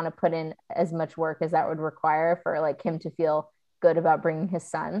production would want to put in as much work as that would require for like him to feel good about bringing his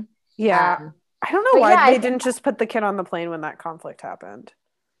son. Yeah. I don't know why they didn't just put the kid on the plane when that conflict happened.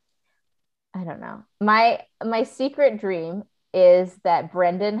 I don't know. My secret dream is that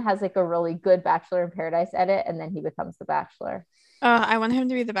Brendan has like a really good Bachelor in Paradise edit, and then he becomes the Bachelor. I want him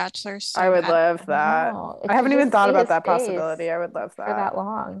to be the Bachelor so I would bad. love that. No, I haven't even thought about that face possibility. I would love for that that.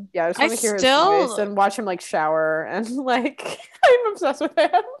 long. Yeah, I just I want to hear his still- voice and watch him like shower and like I'm obsessed with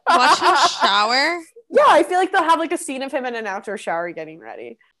him. Watch him shower. Yeah, I feel like they'll have like a scene of him in an outdoor shower getting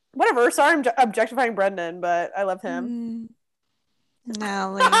ready. Whatever. Sorry, I'm objectifying Brendan, but I love him.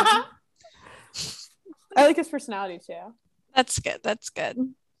 Nelly. I like his personality too. That's good. That's good.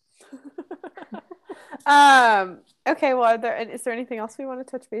 Okay, well, is there anything else we want to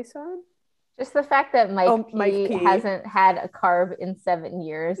touch base on? Just the fact that Mike Mike P P. hasn't had a carb in 7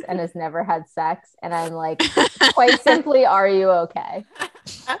 years and has never had sex. And I'm like, quite simply, are you okay?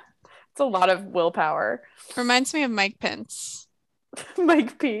 It's a lot of willpower. Reminds me of Mike Pence.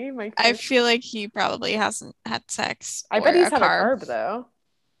 Mike P. I feel like he probably hasn't had sex. I bet he's had a carb though.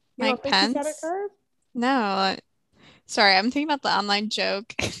 You Mike don't think he's Pence? had a carb? No. Sorry, I'm thinking about the online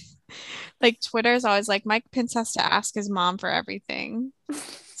joke. Like Twitter is always like Mike Pence has to ask his mom for everything.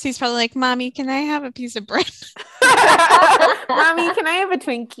 So he's probably like, Mommy, can I have a piece of bread? Mommy, can I have a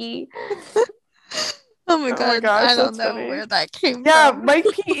Twinkie? Oh my God. gosh, I don't that's know funny. where that came Yeah, from. Mike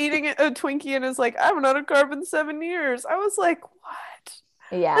P eating a Twinkie and is like, I haven't had a carb in 7 years. I was like, what?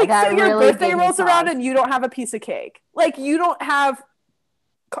 Yeah, Like, that so your really birthday gave me rolls around pause. and you don't have a piece of cake. Like, you don't have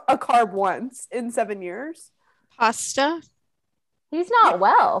a carb once in 7 years. Pasta? He's not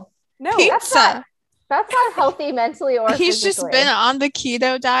well. No. Pizza. That's not healthy mentally or He's just physically. been on the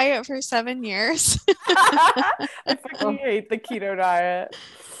keto diet for 7 years. I fucking hate the keto diet.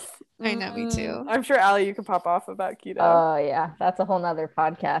 I know, me too. I'm sure, Allie, you can pop off about keto. Oh, yeah. That's a whole nother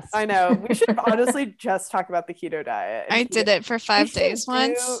podcast. I know. We should honestly just talk about the keto diet. I did it for 5 should days do-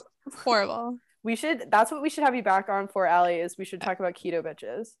 once. Horrible. That's what we should have you back on for, Allie, is we should talk about keto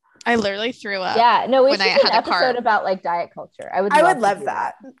bitches. I literally threw up. Yeah, no, we when should I do an had a carb. episode about like diet culture. I would I would to love do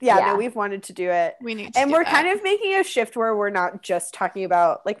that. Yeah, Yeah. no, we've wanted to do it. We need to And do we're that. kind of making a shift where we're not just talking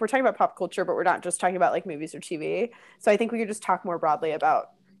about, like, we're talking about pop culture, but we're not just talking about like movies or TV. So I think we could just talk more broadly about,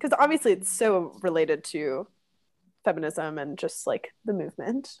 because obviously it's so related to feminism and just like the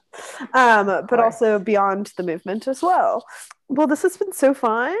movement, but course. also beyond the movement as well. Well, this has been so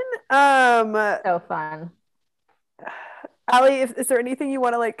fun. So fun. Allie, is there anything you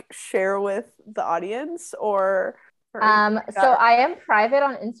want to like share with the audience or anything like So that? I am private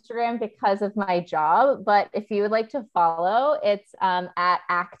on Instagram because of my job, but if you would like to follow, it's at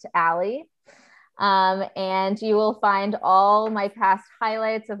Act Allie. And you will find all my past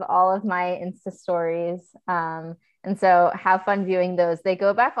highlights of all of my Insta stories. And so have fun viewing those. They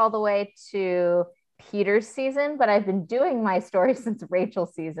go back all the way to Peter's season, but I've been doing my stories since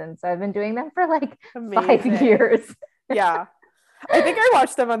Rachel's season. So I've been doing them for like 5 Amazing. years. Yeah. I think I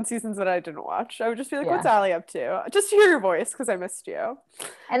watched them on seasons that I didn't watch. I would just be like, Yeah. what's Allie up to? Just to hear your voice because I missed you.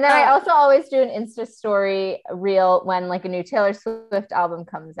 And then I also always do an Insta story reel when like a new Taylor Swift album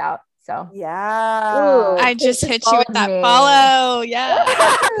comes out. So Yeah. Ooh. I just Just hit you with followed that me. follow.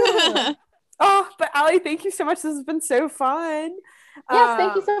 Yeah. Oh, but Allie, thank you so much. This has been so fun. yes,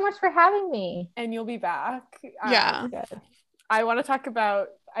 thank you so much for having me. And you'll be back. Yeah. Good. I want to talk about,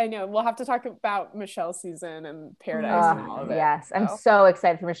 I know we'll have to talk about Michelle's season and Paradise and all of it. Yes, I'm so. so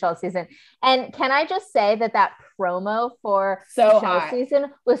excited for Michelle's season. And can I just say that promo for So Michelle's hot.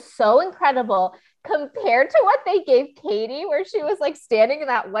 season was so incredible compared to what they gave Katie, where she was like standing in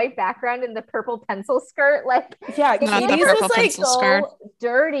that white background in the purple pencil skirt. Like, Yeah, Not the Katie's purple was like, pencil skirt.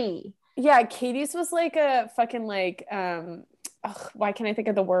 dirty. yeah, Katie's was like a fucking like, why can't I think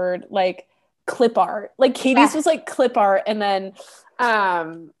of the word? Like clip art. Like Katie's Yes. was like clip art, and then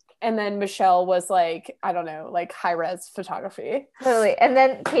Michelle was like, I don't know, like high res photography. Totally. And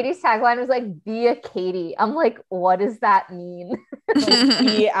then Katie's tagline was like, via Katie. I'm like, what does that mean?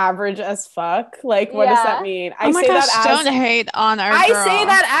 Be average as fuck. Like, what does Yeah. that mean? Oh my gosh, don't hate on our I girl. say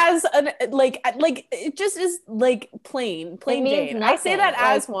that as an like it just is like plain means Jane. I say that nothing,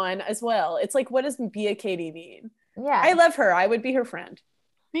 as like- one as well. It's like, what does be a Katie mean? Yeah. I love her. I would be her friend.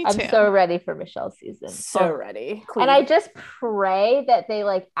 Me I'm too. so ready for Michelle's season. So ready. And I just pray that they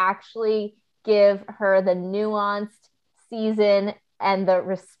like actually give her the nuanced season and the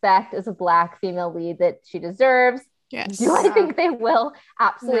respect as a Black female lead that she deserves. Yes. Do I think they will?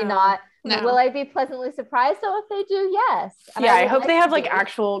 Absolutely No. not. No. Will I be pleasantly surprised though if they do? Yes. And I would hope they have to like be.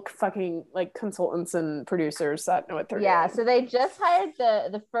 actual fucking like consultants and producers that know what they're Yeah, doing. so they just hired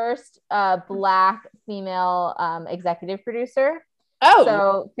the first Black female executive producer. Oh,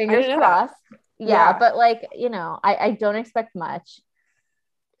 So fingers didn't know that. crossed. Yeah, Yeah. but like, I don't expect much.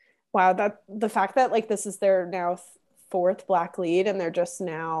 wow, that the fact that like this is their now fourth Black lead and they're just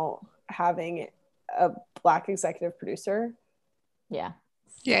now having a Black executive producer. Yeah.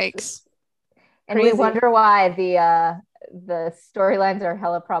 Yikes. And Crazy. we wonder why the storylines are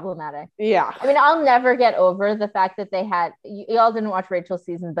hella problematic. Yeah. I mean, I'll never get over the fact that they had, y'all didn't watch Rachel's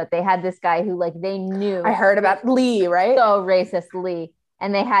season, but they had this guy who like they knew. I heard about Lee, right? So racist, Lee.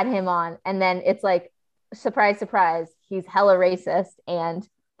 And they had him on. And then it's like, surprise, surprise, he's hella racist. And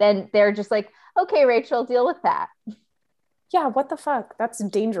then they're just like, okay, Rachel, deal with that. Yeah, what the fuck? That's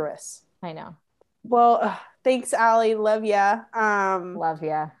dangerous. I know. Well, thanks, Allie. Love ya. Love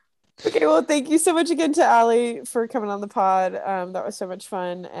ya. Okay, well, thank you so much again to Allie for coming on the pod. That was so much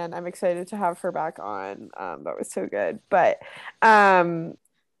fun, and I'm excited to have her back on. That was so good. But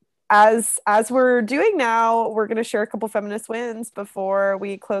as we're doing now, we're going to share a couple feminist wins before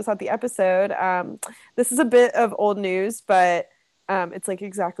we close out the episode. This is a bit of old news, but it's like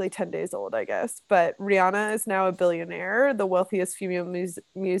exactly 10 days old, I guess. But Rihanna is now a billionaire, the wealthiest female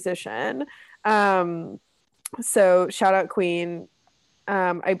musician. So shout out Queen.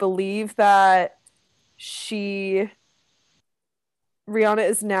 I believe that Rihanna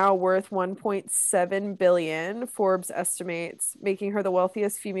is now worth 1.7 billion, Forbes estimates, making her the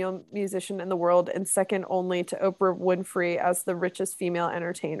wealthiest female musician in the world and second only to Oprah Winfrey as the richest female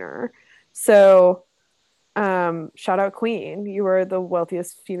entertainer. So shout out Queen. You are the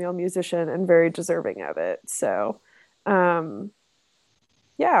wealthiest female musician and very deserving of it. So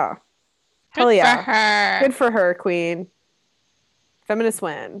yeah. Hell yeah. Good for her, Queen. Feminist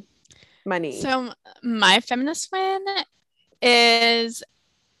win. Money. So my feminist win is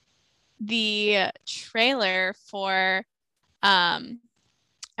the trailer for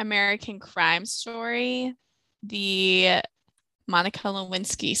American Crime Story. The Monica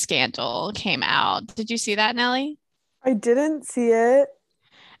Lewinsky scandal came out. Did you see that, Nellie? I didn't see it.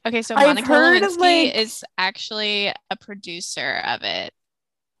 Okay, so Monica Lewinsky is actually a producer of it.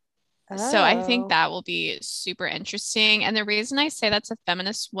 So I think that will be super interesting. And the reason I say that's a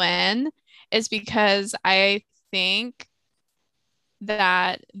feminist win is because I think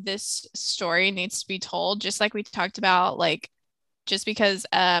that this story needs to be told, just like we talked about, like, just because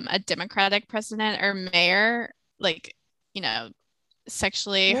a Democratic president or mayor, like, you know,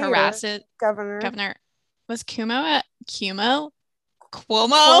 sexually harasses governor was Cuomo. A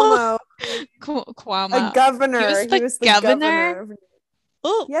governor. He was the governor.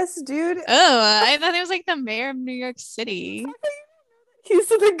 Oh yes, dude. Oh, I thought it was like the mayor of New York City. He's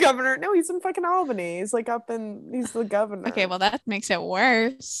the governor. No, he's in fucking Albany. He's like he's the governor. Okay, well that makes it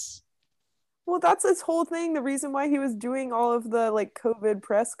worse. Well, that's his whole thing. The reason why he was doing all of the like COVID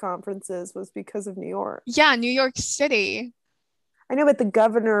press conferences was because of New York. Yeah, New York City. I know, but the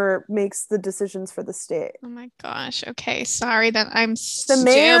governor makes the decisions for the state. Oh my gosh. Okay, sorry that I'm the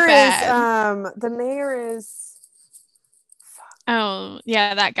mayor is oh,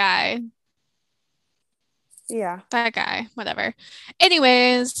 yeah, that guy. Yeah. That guy, whatever.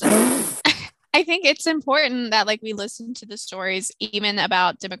 Anyways, I think it's important that like we listen to the stories even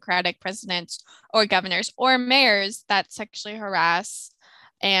about Democratic presidents or governors or mayors that sexually harass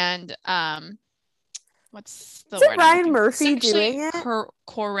and what's the word? Ryan Murphy doing it?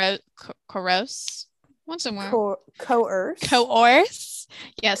 Coerce? What's the word? Coerce.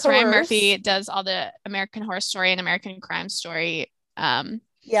 Yes, Ryan Murphy does all the American Horror Story and American Crime Story.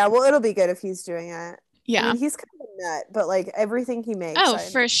 Yeah, well, it'll be good if he's doing it. Yeah, I mean, he's kind of a nut, but like everything he makes. Oh,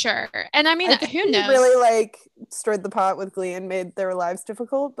 for sure. And I mean, who knows? He really like stirred the pot with Glee and made their lives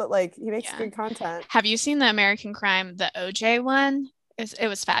difficult, but like he makes good content. Have you seen the American Crime, the OJ one? It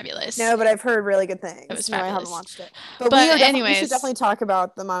was fabulous. No, but I've heard really good things. It was fabulous. I haven't watched it. But we should definitely talk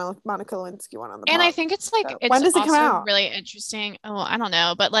about the Monica Lewinsky one on the pod. And I think it's like, it's when does it come out? Really interesting. Oh, I don't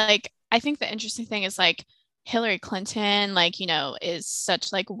know. But like, I think the interesting thing is like Hillary Clinton, like, you know, is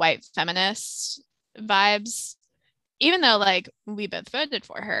such like white feminist vibes, even though like we both voted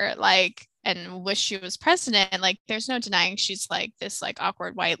for her, like, and wish she was president, like there's no denying she's like this like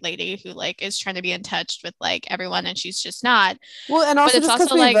awkward white lady who like is trying to be in touch with like everyone and she's just not. Well, and also just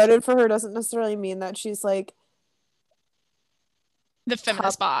because we like, voted for her doesn't necessarily mean that she's like the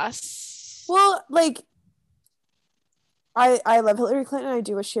feminist boss. Well, like I love Hillary Clinton. I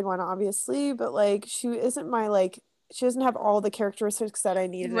do wish she had won, obviously, but like she isn't my like, she doesn't have all the characteristics that I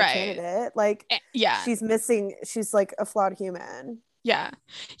need in a candidate. Like, yeah, she's like a flawed human. Yeah,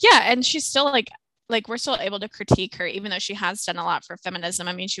 and she's still like we're still able to critique her, even though she has done a lot for feminism.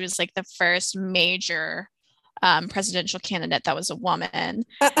 I mean, she was like the first major presidential candidate that was a woman.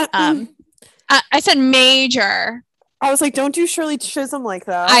 I said major. I was like, don't do Shirley Chisholm like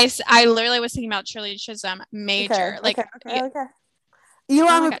that. I literally was thinking about Shirley Chisholm. Major. Okay. You know,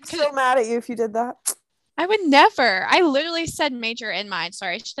 I'm so mad at you if you did that. I would never. I literally said major in mine.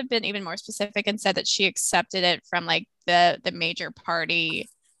 Sorry, I should have been even more specific and said that she accepted it from like the major party,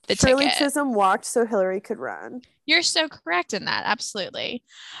 the Shirley ticket. Chisholm walked so Hillary could run. You're so correct in that. Absolutely.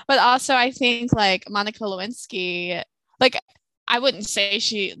 But also I think like Monica Lewinsky, like I wouldn't say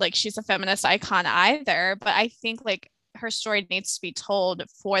she's a feminist icon either, but I think like her story needs to be told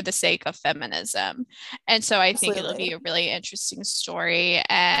for the sake of feminism. And so I think it'll be a really interesting story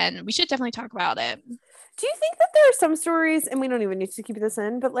and we should definitely talk about it. Do you think that there are some stories, and we don't even need to keep this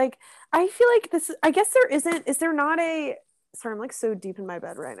in, but like, I feel like this, I guess there isn't, is there not a, sorry, I'm like so deep in my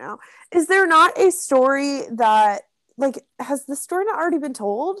bed right now. Is there not a story that, like, has the story not already been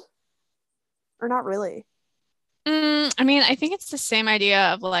told? Or not really? I mean, I think it's the same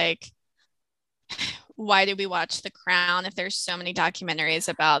idea of like, why do we watch The Crown if there's so many documentaries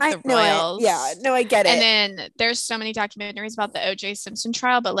about the royals? I get it. And then there's so many documentaries about the O.J. Simpson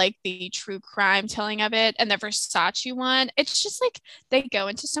trial, but like the true crime telling of it and the Versace one, it's just like they go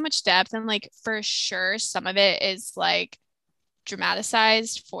into so much depth and like for sure some of it is like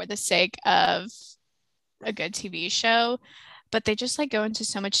dramatized for the sake of a good TV show, but they just like go into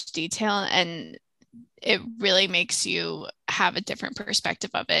so much detail and it really makes you have a different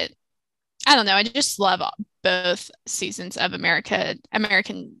perspective of it. I don't know. I just love both seasons of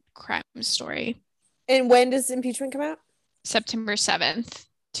American Crime Story. And when does impeachment come out? September 7th,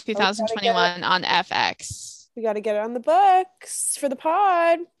 2021 on FX. We got to get it on the books for the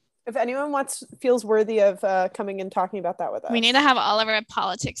pod. If anyone feels worthy of coming and talking about that with us. We need to have all of our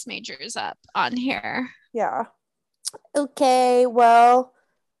politics majors up on here. Yeah. Okay. Well,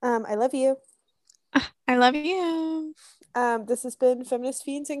 I love you. I love you. This has been Feminist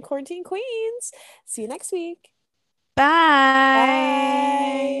Fiends and Quarantine Queens. See you next week. Bye.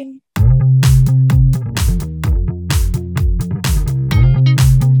 Bye.